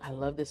sexy. I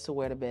love this to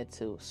wear to bed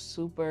too.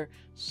 Super,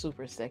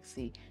 super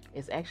sexy.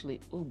 It's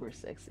actually uber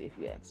sexy if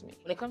you ask me.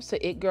 When it comes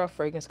to It Girl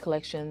fragrance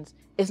collections,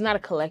 it's not a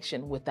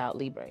collection without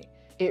Libre.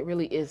 It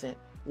really isn't.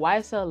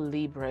 YSL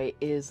Libre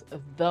is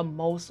the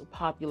most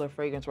popular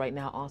fragrance right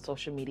now on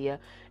social media.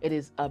 It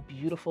is a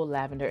beautiful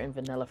lavender and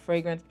vanilla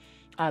fragrance.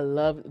 I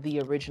love the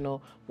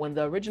original. When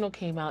the original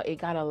came out, it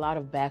got a lot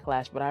of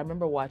backlash, but I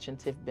remember watching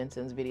Tiff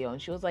Benson's video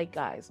and she was like,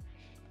 guys,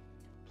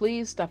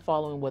 please stop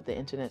following what the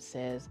internet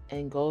says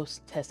and go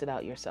test it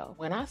out yourself.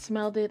 When I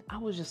smelled it, I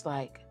was just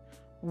like,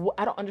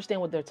 I don't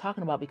understand what they're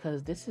talking about,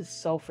 because this is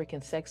so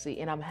freaking sexy.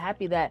 And I'm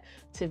happy that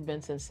Tiff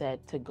Benson said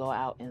to go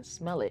out and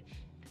smell it,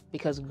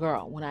 because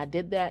girl, when I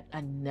did that,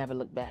 I never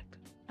looked back.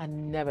 I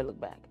never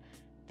looked back.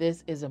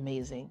 This is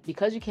amazing.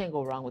 Because you can't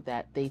go wrong with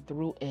that, they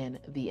threw in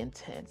the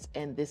Intense.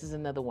 And this is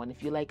another one.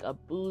 If you like a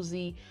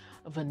boozy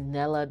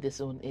vanilla, this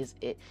one is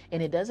it.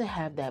 And it doesn't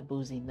have that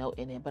boozy note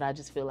in it, but I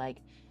just feel like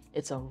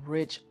it's a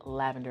rich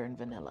lavender and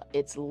vanilla.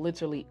 It's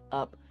literally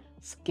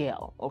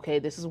upscale, okay?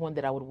 This is one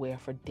that I would wear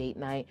for date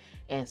night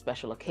and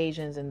special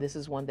occasions, and this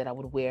is one that I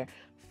would wear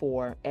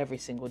for every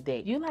single day.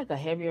 If you like a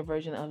heavier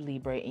version of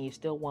Libre and you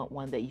still want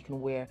one that you can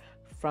wear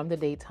from the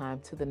daytime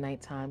to the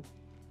nighttime,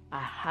 I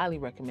highly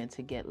recommend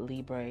to get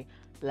Libre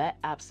Black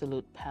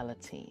Absolute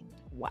Palatine.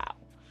 Wow,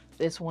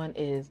 this one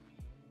is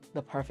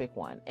the perfect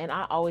one. And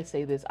I always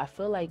say this, I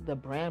feel like the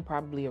brand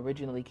probably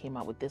originally came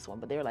out with this one,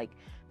 but they were like,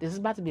 this is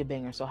about to be a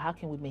banger, so how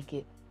can we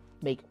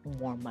make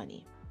more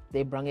money?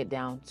 They brung it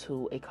down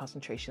to a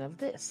concentration of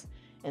this,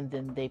 and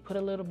then they put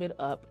a little bit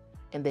up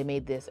and they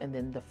made this, and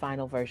then the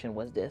final version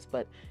was this.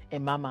 But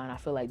in my mind, I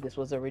feel like this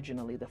was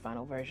originally the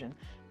final version.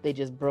 They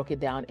just broke it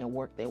down and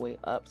worked their way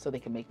up so they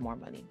can make more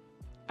money.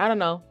 I don't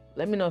know.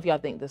 Let me know if y'all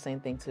think the same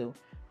thing too.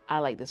 I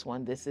like this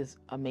one. This is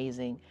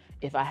amazing.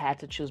 If I had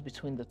to choose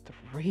between the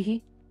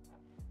three,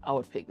 I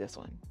would pick this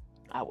one.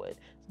 I would.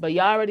 But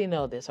y'all already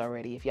know this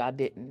already. If y'all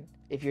didn't,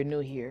 if you're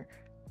new here,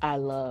 I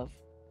love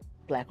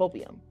Black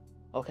Opium.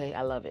 Okay,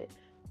 I love it.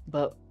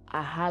 But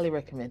I highly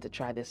recommend to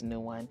try this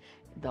new one,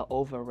 the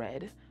Over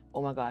Red.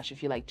 Oh my gosh,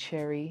 if you like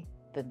cherry,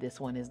 then this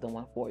one is the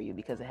one for you,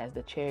 because it has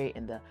the cherry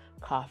and the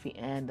coffee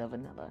and the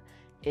vanilla.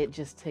 It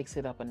just takes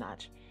it up a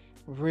notch.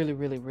 Really,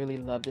 really, really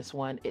love this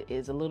one. It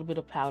is a little bit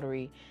of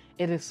powdery.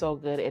 It is so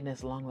good and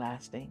it's long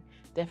lasting.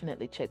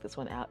 Definitely check this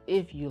one out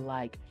if you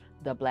like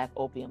the Black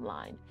Opium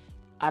line.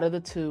 Out of the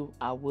two,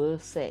 I will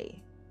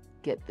say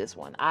get this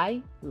one.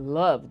 I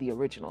love the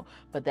original,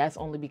 but that's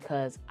only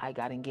because I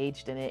got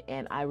engaged in it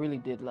and I really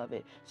did love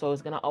it. So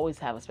it's gonna always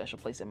have a special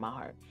place in my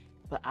heart.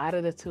 But out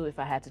of the two, if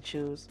I had to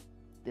choose,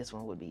 this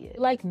one would be it.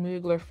 Like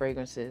Mugler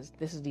fragrances,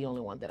 this is the only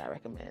one that I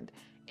recommend,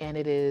 and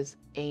it is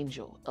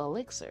Angel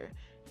Elixir.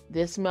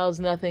 This smells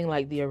nothing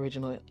like the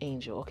original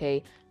Angel,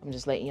 okay? I'm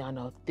just letting y'all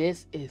know,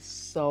 this is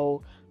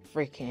so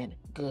freaking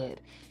good.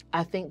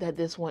 I think that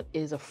this one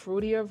is a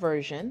fruitier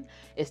version.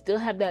 It still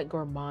have that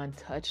gourmand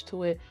touch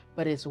to it,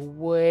 but it's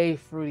way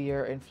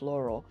fruitier and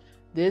floral.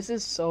 This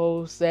is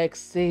so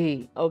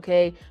sexy,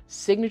 okay?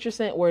 Signature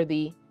scent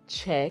worthy,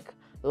 check.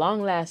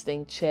 Long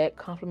lasting, check.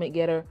 Compliment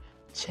getter,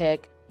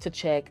 check to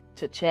check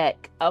to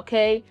check.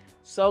 Okay,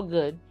 so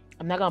good.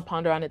 I'm not gonna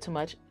ponder on it too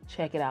much.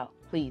 Check it out,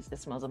 please. It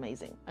smells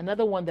amazing.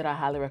 Another one that I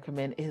highly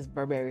recommend is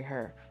Burberry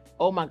Her.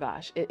 Oh my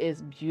gosh, it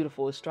is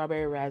beautiful. It's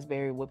strawberry,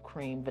 raspberry, whipped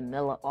cream,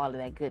 vanilla, all of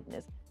that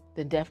goodness.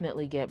 Then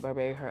definitely get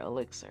Burberry Her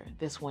Elixir.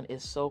 This one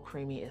is so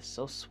creamy, it's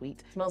so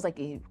sweet. It smells like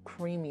a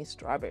creamy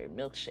strawberry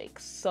milkshake.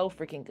 So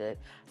freaking good.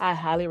 I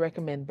highly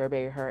recommend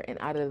Burberry Her, and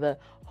out of the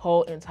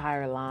whole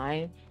entire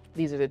line,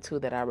 these are the two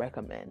that I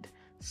recommend.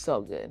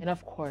 So good. And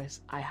of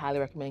course, I highly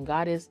recommend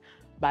Goddess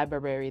by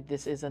Burberry.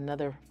 This is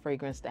another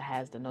fragrance that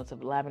has the notes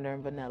of lavender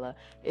and vanilla.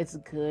 It's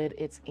good,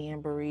 it's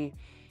ambery.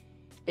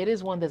 It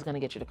is one that's going to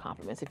get you the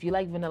compliments. If you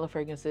like vanilla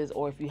fragrances,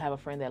 or if you have a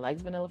friend that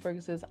likes vanilla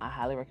fragrances, I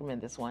highly recommend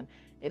this one.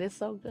 It is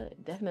so good.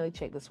 Definitely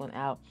check this one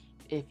out.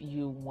 If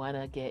you want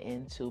to get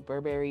into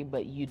Burberry,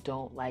 but you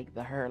don't like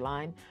the Her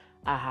line,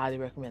 I highly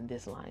recommend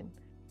this line,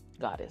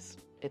 Goddess.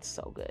 It's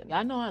so good.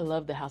 Y'all know I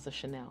love the House of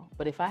Chanel,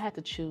 but if I had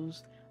to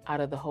choose out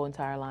of the whole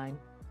entire line,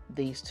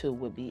 these two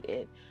would be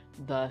it.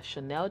 The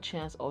Chanel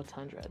Chance Eau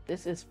Tundra.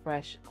 This is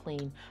fresh,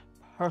 clean,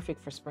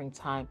 perfect for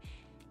springtime.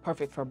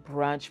 Perfect for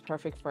brunch,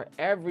 perfect for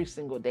every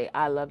single day.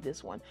 I love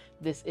this one.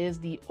 This is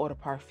the Eau de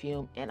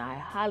Parfum, and I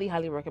highly,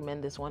 highly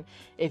recommend this one.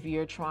 If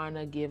you're trying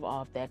to give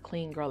off that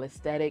clean girl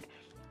aesthetic,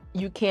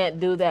 you can't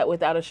do that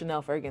without a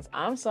Chanel fragrance.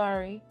 I'm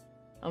sorry.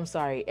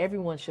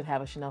 Everyone should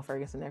have a Chanel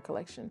fragrance in their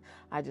collection.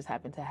 I just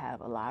happen to have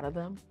a lot of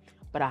them,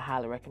 but I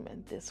highly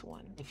recommend this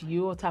one. If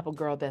you're a type of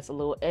girl that's a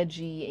little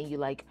edgy and you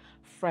like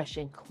fresh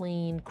and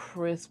clean,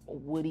 crisp,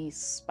 woody,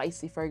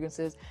 spicy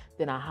fragrances,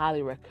 then I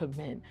highly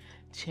recommend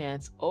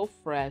Chance Eau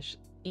Fresh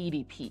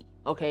EDP.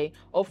 Okay,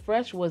 Eau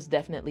Fresh was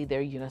definitely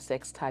their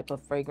unisex type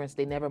of fragrance.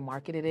 They never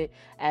marketed it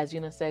as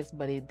unisex,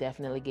 but it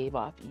definitely gave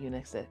off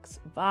unisex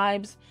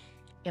vibes,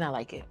 and I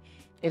like it.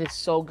 It is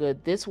so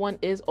good. This one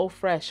is Eau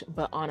Fresh,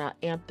 but on an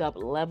amped up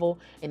level,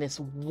 and it's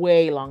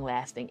way long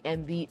lasting.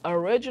 And the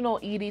original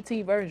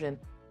EDT version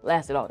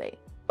lasted all day.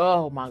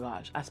 Oh my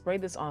gosh. I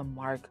sprayed this on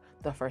Mark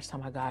the first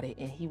time I got it,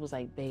 and he was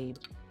like, babe,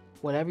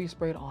 whatever you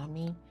sprayed on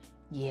me,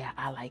 yeah,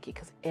 I like it,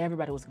 because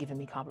everybody was giving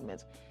me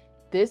compliments.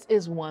 This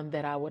is one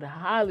that I would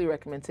highly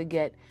recommend to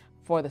get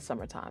for the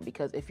summertime,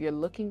 because if you're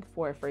looking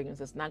for a fragrance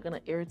that's not going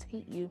to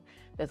irritate you,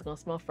 that's going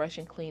to smell fresh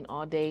and clean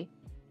all day,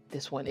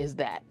 this one is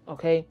that,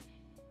 okay?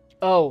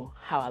 Oh,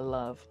 how I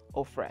love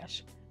Eau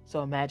Fresh.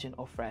 So imagine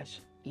Eau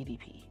Fresh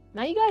EDP.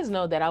 Now you guys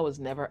know that I was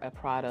never a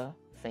Prada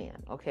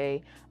fan,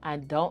 okay? I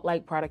don't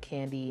like Prada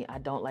candy. I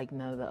don't like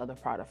none of the other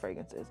Prada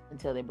fragrances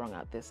until they brought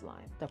out this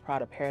line, the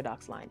Prada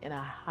Paradox line. And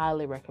I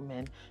highly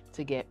recommend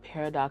to get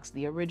Paradox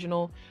the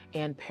original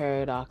and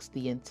Paradox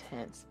the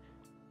Intense.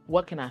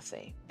 What can I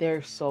say?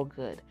 They're so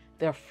good.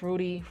 They're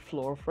fruity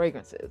floral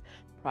fragrances.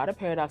 Prada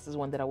Paradox is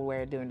one that I would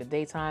wear during the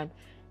daytime,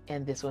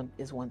 and this one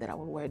is one that I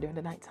would wear during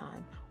the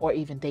nighttime or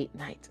even date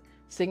night.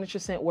 Signature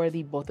scent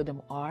worthy, both of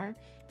them are,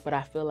 but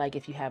I feel like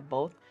if you have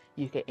both,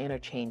 you can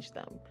interchange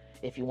them.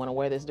 If you want to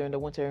wear this during the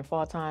winter and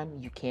fall time,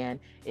 you can.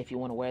 If you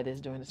want to wear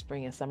this during the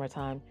spring and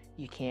summertime,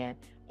 you can,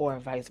 or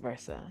vice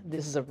versa.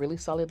 This is a really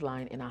solid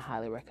line, and I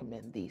highly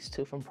recommend these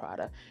two from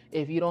Prada.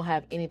 If you don't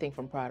have anything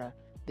from Prada,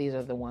 these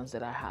are the ones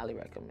that I highly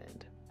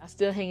recommend. I'm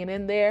still hanging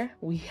in there.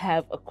 We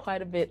have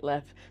quite a bit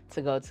left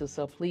to go to,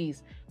 so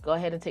please go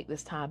ahead and take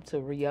this time to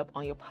re-up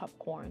on your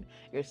popcorn,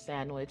 your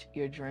sandwich,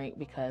 your drink,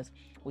 because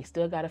we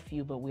still got a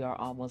few, but we are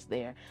almost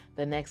there.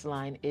 The next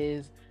line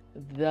is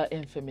the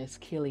infamous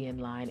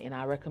Kilian line, and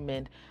I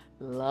recommend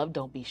Love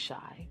Don't Be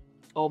Shy.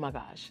 Oh my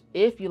gosh.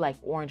 If you like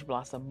orange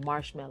blossom,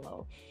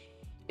 marshmallow,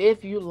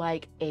 if you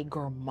like a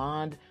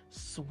gourmand,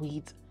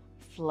 sweet,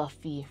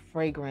 fluffy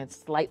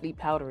fragrance, slightly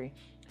powdery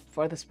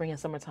for the spring and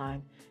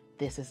summertime,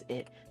 this is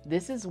it.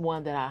 This is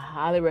one that I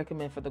highly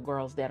recommend for the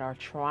girls that are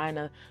trying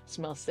to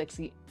smell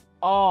sexy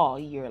all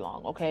year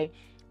long, okay?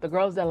 The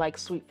girls that like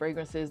sweet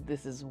fragrances,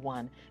 this is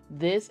one.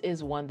 This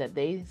is one that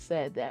they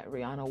said that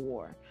Rihanna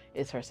wore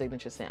is her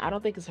signature scent. I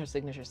don't think it's her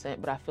signature scent,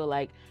 but I feel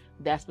like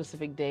that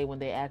specific day when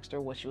they asked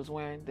her what she was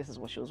wearing, this is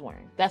what she was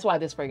wearing. That's why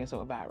this fragrance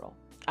went viral,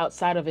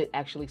 outside of it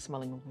actually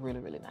smelling really,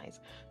 really nice.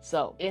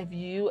 So if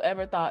you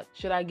ever thought,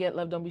 should I get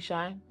Love Don't Be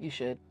Shy? You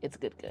should. It's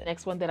good.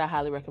 Next one that I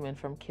highly recommend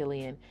from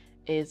Kilian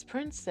is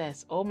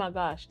Princess. Oh my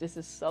gosh, this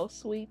is so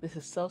sweet. This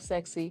is so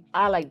sexy.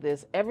 I like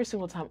this. Every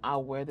single time I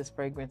wear this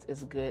fragrance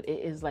is good.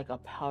 It is like a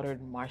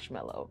powdered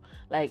marshmallow.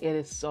 Like, it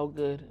is so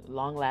good,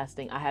 long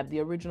lasting. I have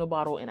the original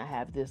bottle and I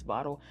have this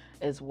bottle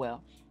as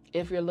well.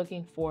 If you're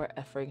looking for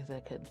a fragrance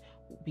that could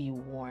be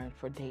worn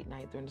for date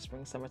night during the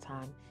spring,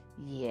 summertime,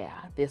 yeah,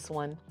 this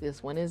one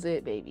is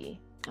it,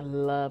 baby. I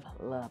love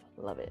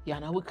it. Y'all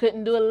know we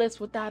couldn't do a list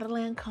without a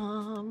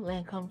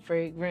Lancome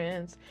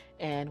fragrance,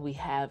 and we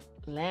have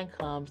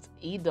Lancome's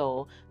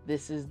Idole.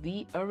 This is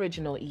the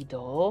original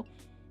Idole.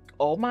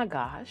 Oh my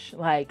gosh,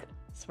 like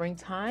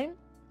springtime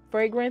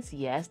fragrance.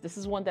 Yes, this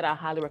is one that I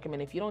highly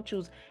recommend if you don't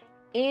choose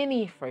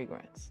any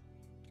fragrance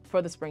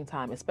for the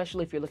springtime,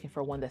 especially if you're looking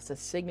for one that's a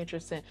signature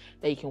scent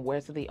that you can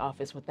wear to the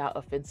office without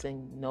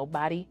offending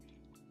nobody.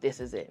 This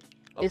is it.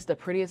 It's the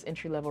prettiest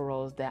entry-level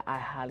rose that I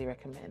highly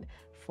recommend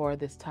for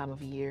this time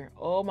of year.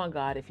 Oh my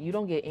God, if you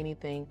don't get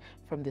anything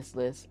from this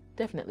list,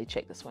 definitely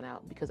check this one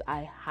out because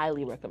I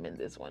highly recommend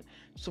this one.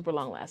 Super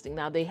long lasting.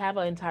 Now they have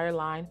an entire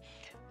line,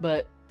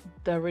 but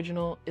The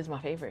original is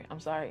my favorite. I'm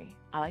sorry.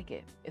 I like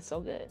it. It's so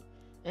good.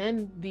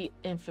 And the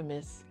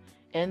infamous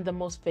and the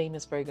most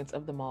famous fragrance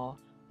of them all,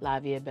 La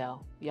Vie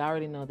Belle. You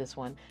already know this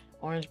one.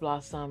 Orange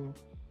blossom,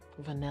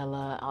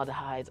 vanilla,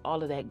 aldehydes,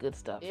 all of that good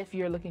stuff. If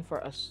you're looking for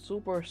a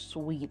super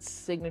sweet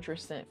signature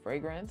scent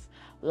fragrance,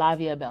 La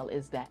Vie Belle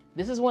is that.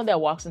 This is one that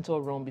walks into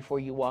a room before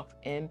you walk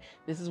in.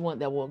 This is one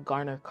that will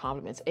garner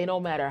compliments. It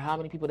don't matter how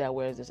many people that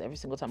wears this, every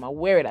single time I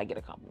wear it, I get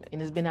a compliment.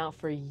 And it's been out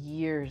for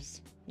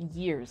years,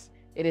 years.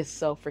 It is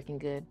so freaking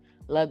good.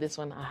 Love this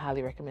one. I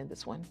highly recommend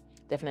this one.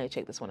 Definitely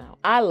check this one out.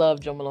 I love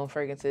Jo Malone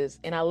fragrances,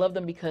 and I love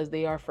them because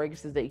they are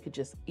fragrances that you could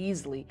just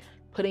easily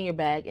put in your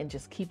bag and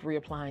just keep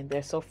reapplying.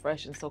 They're so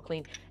fresh and so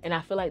clean, and I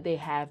feel like they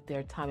have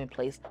their time and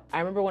place. I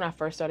remember when I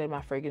first started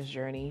my fragrance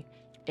journey,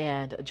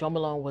 and Jo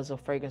Malone was a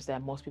fragrance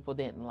that most people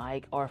didn't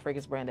like, or a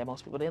fragrance brand that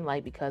most people didn't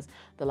like because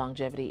the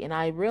longevity. And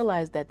I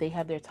realized that they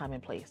have their time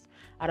and place.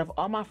 Out of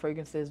all my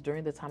fragrances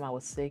during the time I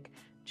was sick,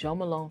 Jo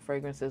Malone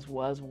fragrances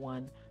was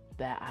one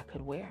that I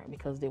could wear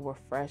because they were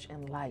fresh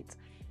and light.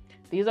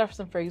 These are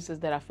some fragrances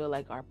that I feel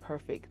like are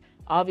perfect.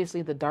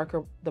 Obviously, the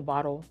darker the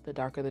bottle, the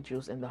darker the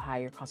juice and the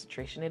higher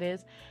concentration it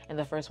is. And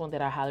the first one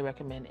that I highly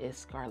recommend is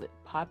Scarlet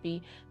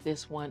Poppy.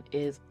 This one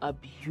is a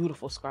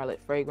beautiful scarlet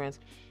fragrance.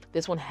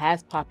 This one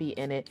has poppy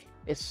in it.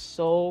 It's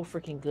so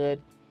freaking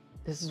good.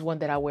 This is one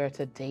that I wear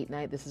to date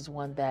night. This is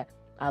one that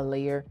I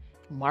layer.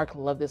 Mark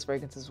loved this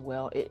fragrance as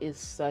well. It is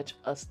such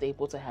a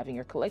staple to have in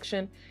your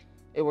collection.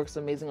 It works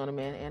amazing on a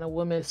man and a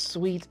woman. It's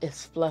sweet,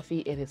 it's fluffy,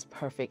 it is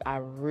perfect. I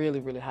really,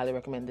 really highly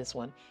recommend this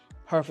one.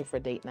 Perfect for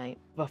date night.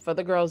 But for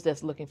the girls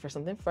that's looking for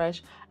something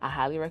fresh, I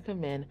highly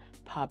recommend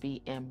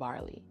Poppy and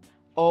Barley.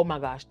 Oh my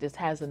gosh, this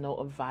has a note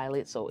of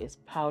violet, so it's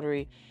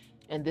powdery.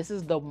 And this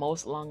is the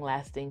most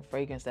long-lasting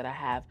fragrance that I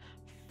have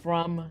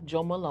from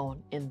Jo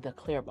Malone in the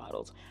clear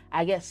bottles.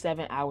 I get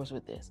 7 hours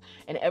with this.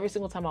 And every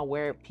single time I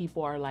wear it,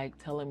 people are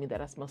like telling me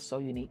that I smell so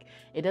unique.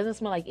 It doesn't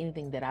smell like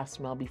anything that I've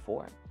smelled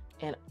before.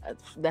 And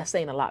that's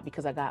saying a lot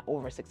because I got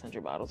over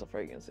 600 bottles of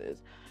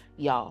fragrances.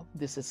 Y'all,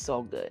 this is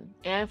so good.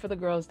 And for the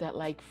girls that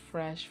like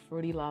fresh,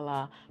 fruity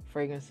la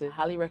fragrances, I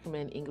highly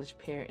recommend English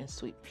Pear and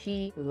Sweet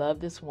Pea.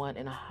 Love this one,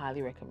 and I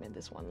highly recommend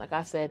this one. Like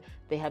I said,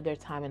 they have their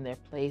time and their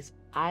place.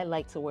 I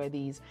like to wear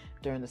these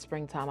during the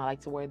springtime. I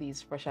like to wear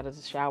these fresh out of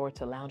the shower,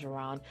 to lounge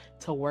around,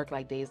 to work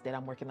like days that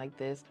I'm working like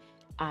this.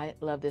 I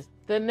love this.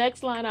 The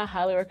next line I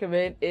highly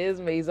recommend is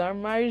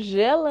Maison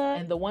Margiela.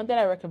 And the one that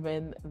I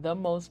recommend the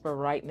most for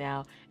right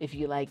now, if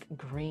you like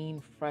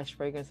green, fresh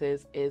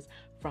fragrances, is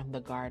From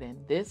the Garden.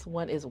 This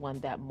one is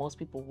one that most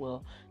people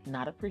will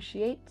not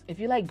appreciate. If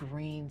you like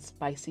green,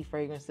 spicy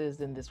fragrances,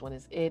 then this one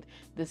is it.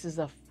 This is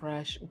a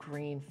fresh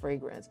green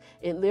fragrance.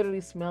 It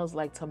literally smells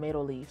like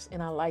tomato leaves,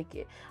 and I like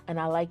it. And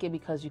I like it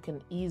because you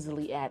can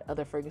easily add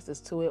other fragrances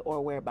to it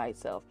or wear it by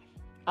itself.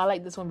 I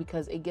like this one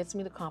because it gets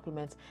me the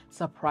compliments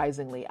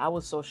surprisingly. I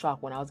was so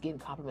shocked when I was getting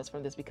compliments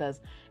from this because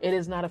it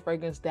is not a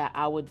fragrance that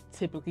I would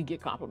typically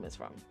get compliments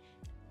from.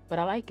 But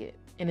I like it.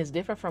 And it's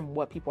different from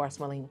what people are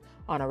smelling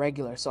on a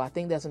regular. So I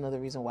think that's another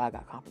reason why I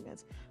got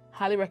compliments.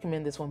 Highly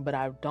recommend this one, but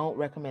I don't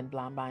recommend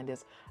blind buying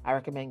this. I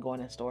recommend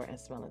going in store and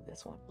smelling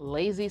this one.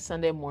 Lazy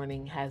Sunday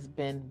Morning has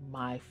been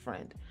my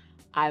friend.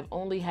 I've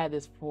only had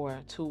this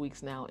for 2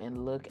 weeks now,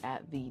 and look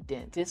at the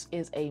dent. This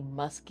is a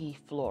musky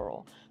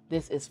floral.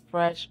 This is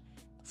fresh,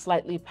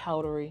 slightly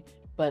powdery,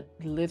 but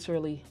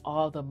literally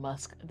all the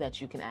musk that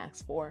you can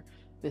ask for.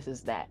 This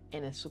is that,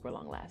 and it's super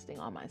long lasting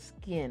on my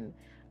skin.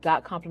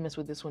 Got compliments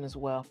with this one as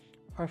well.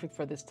 Perfect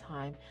for this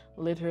time.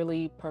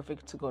 Literally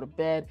perfect to go to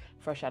bed,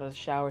 fresh out of the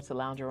shower, to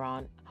lounge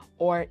around,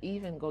 or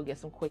even go get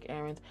some quick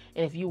errands.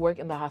 And if you work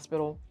in the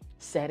hospital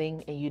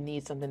setting and you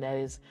need something that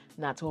is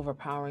not too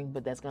overpowering,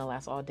 but that's gonna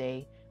last all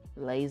day,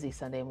 Lazy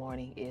Sunday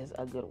Morning is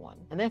a good one.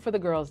 And then for the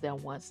girls that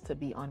wants to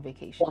be on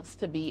vacation, wants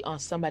to be on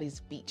somebody's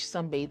beach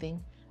sunbathing,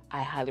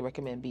 I highly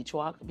recommend Beach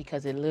Walk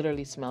because it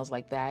literally smells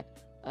like that,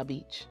 a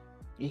beach.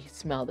 You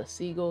smell the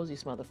seagulls, you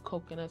smell the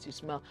coconuts, you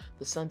smell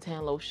the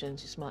suntan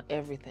lotions, you smell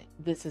everything.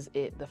 This is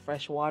it. The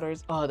fresh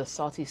waters, oh, the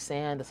salty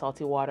sand, the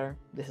salty water.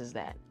 This is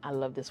that. I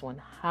love this one.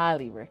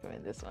 Highly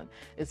recommend this one,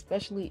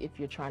 especially if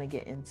you're trying to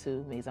get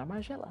into Maison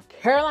Margiela.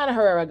 Carolina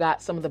Herrera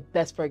got some of the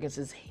best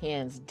fragrances,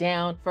 hands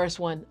down. First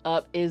one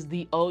up is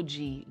the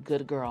OG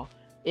Good Girl.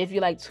 If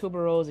you like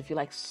tuberose, if you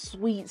like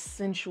sweet,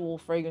 sensual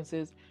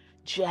fragrances,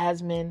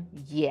 jasmine,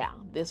 yeah,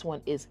 this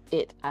one is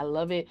it. I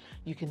love it.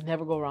 You can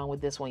never go wrong with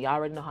this one. Y'all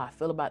already know how I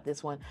feel about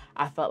this one.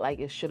 I felt like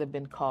it should have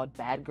been called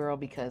Bad Girl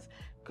because,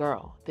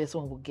 girl, this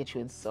one will get you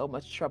in so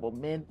much trouble.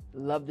 Men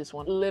love this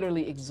one. It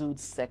literally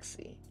exudes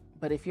sexy.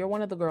 But if you're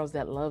one of the girls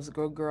that loves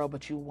Good Girl,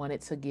 but you want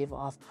it to give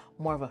off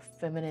more of a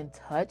feminine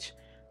touch,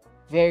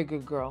 Very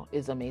Good Girl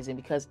is amazing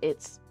because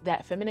it's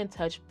that feminine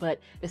touch,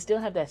 but it still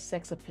have that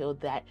sex appeal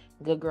that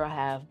Good Girl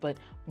have, but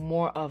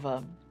more of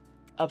a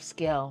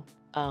upscale,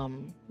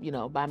 you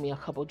know, buy me a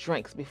couple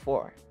drinks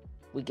before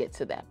we get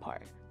to that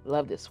part.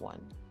 Love this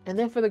one. And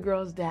then for the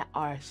girls that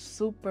are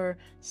super,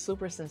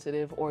 super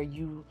sensitive, or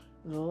you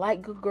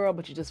like Good Girl,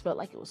 but you just felt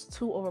like it was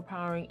too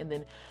overpowering. And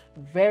then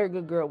Very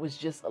Good Girl was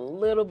just a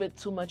little bit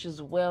too much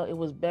as well. It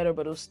was better,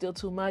 but it was still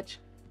too much.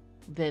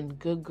 Then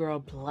Good Girl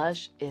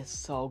Blush is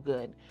so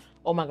good.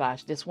 Oh my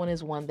gosh, this one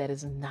is one that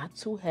is not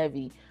too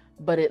heavy,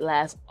 but it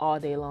lasts all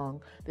day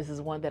long. This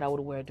is one that I would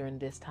wear during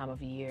this time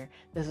of year.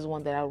 This is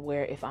one that I would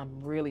wear if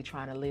I'm really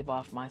trying to live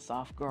off my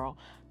soft girl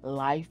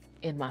life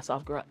in my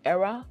soft girl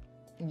era.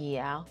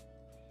 Yeah,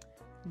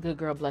 Good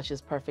Girl Blush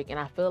is perfect. And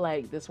I feel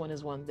like this one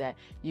is one that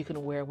you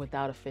can wear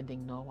without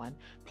offending no one.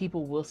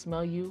 People will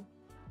smell you,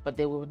 but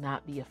they will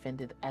not be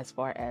offended as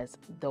far as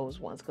those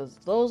ones. Because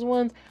those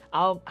ones,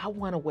 I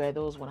want to wear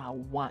those when I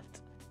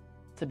want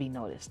to be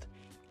noticed.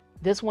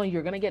 This one,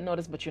 you're going to get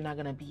noticed, but you're not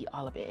going to be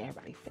all up in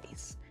everybody's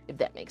face, if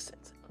that makes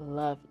sense.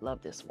 Love, love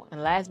this one.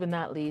 And last but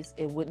not least,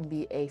 it wouldn't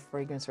be a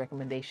fragrance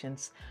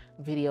recommendations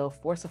video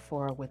for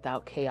Sephora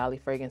without Kayali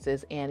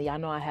fragrances. And y'all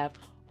know I have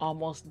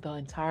almost the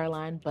entire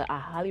line, but I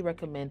highly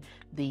recommend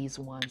these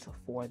ones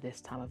for this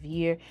time of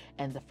year.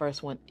 And the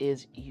first one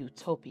is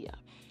Utopia.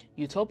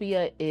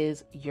 Utopia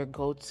is your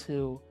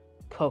go-to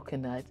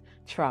coconut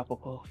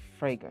tropical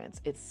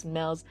fragrance. It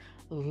smells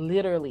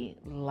literally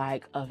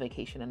like a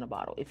vacation in a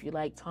bottle. If you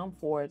like Tom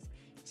Ford's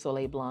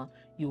Soleil Blanc,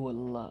 you will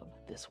love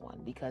this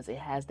one because it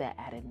has that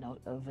added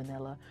note of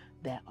vanilla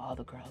that all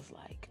the girls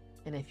like.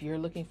 And if you're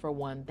looking for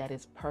one that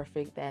is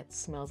perfect, that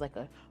smells like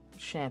a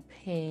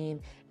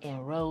champagne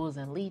and rose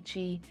and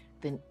lychee,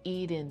 then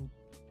Eden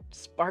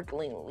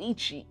Sparkling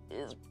Lychee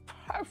is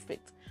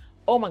perfect.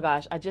 Oh my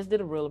gosh, I just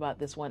did a reel about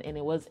this one and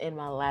it was in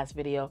my last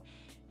video.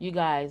 You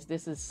guys,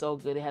 this is so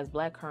good. It has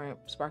blackcurrant,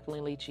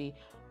 sparkling lychee,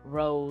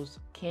 rose,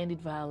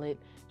 candied violet,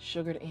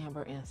 sugared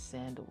amber, and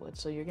sandalwood.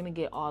 So you're gonna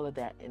get all of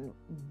that and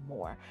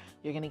more.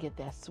 You're gonna get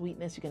that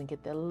sweetness. You're gonna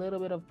get that little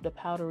bit of the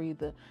powdery,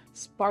 the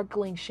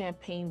sparkling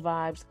champagne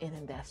vibes, and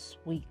then that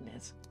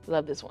sweetness.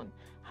 Love this one.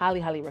 Highly,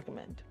 highly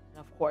recommend. And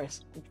of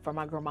course, for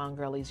my gourmand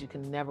girlies, you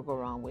can never go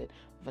wrong with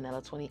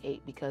Vanilla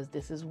 28 because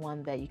this is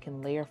one that you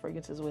can layer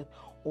fragrances with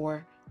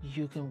or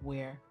you can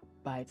wear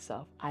by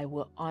itself. I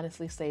will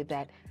honestly say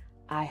that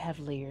I have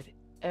layered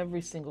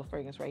every single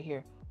fragrance right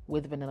here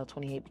with Vanilla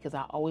 28 because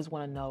I always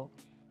want to know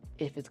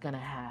if it's going to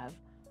have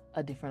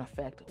a different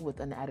effect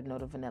with an added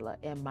note of vanilla.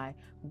 And my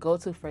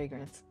go-to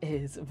fragrance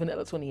is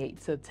Vanilla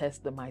 28 to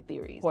test my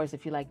theories. Of course,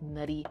 if you like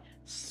nutty,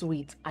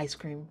 sweet ice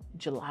cream,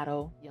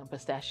 gelato, young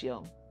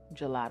pistachio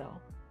gelato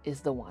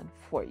is the one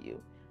for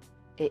you.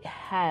 It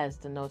has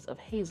the notes of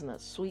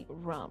hazelnut, sweet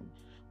rum,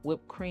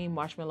 whipped cream,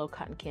 marshmallow,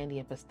 cotton candy,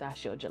 and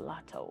pistachio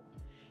gelato.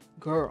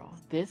 Girl,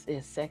 this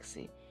is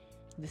sexy.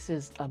 This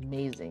is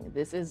amazing.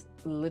 This is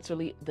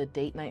literally the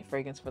date night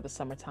fragrance for the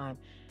summertime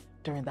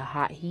during the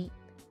hot heat,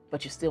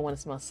 but you still want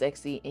to smell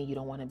sexy and you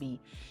don't want to be,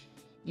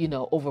 you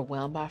know,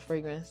 overwhelmed by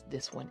fragrance.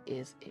 This one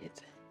is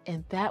it.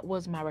 And that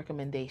was my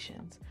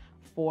recommendations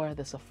for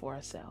the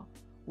Sephora sale.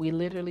 We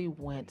literally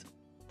went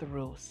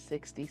through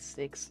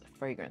 66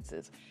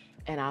 fragrances.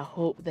 And I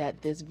hope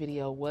that this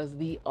video was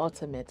the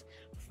ultimate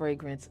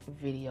fragrance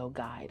video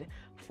guide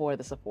for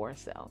the Sephora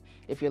sale.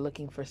 If you're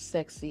looking for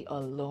sexy,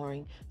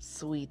 alluring,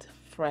 sweet,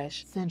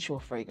 fresh, sensual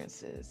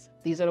fragrances,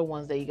 these are the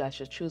ones that you guys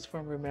should choose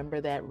from.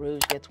 Remember that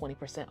Rouge gets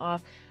 20%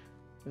 off,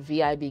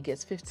 VIB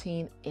gets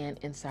 15%, and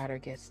Insider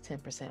gets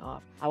 10%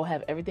 off. I will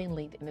have everything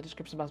linked in the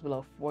description box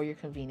below for your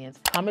convenience.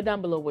 Comment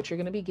down below what you're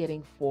going to be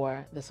getting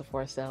for the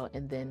Sephora sale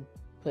and then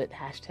put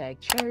hashtag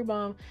cherry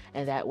bomb,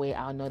 and that way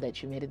I'll know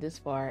that you made it this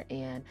far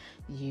and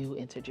you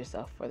entered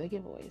yourself for the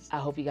giveaways. I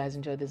hope you guys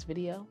enjoyed this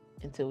video.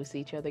 Until we see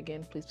each other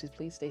again, please, please,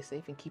 please stay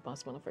safe and keep on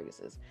smelling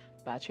fragrances.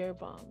 Bye, cherry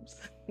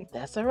bombs.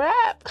 That's a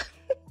wrap.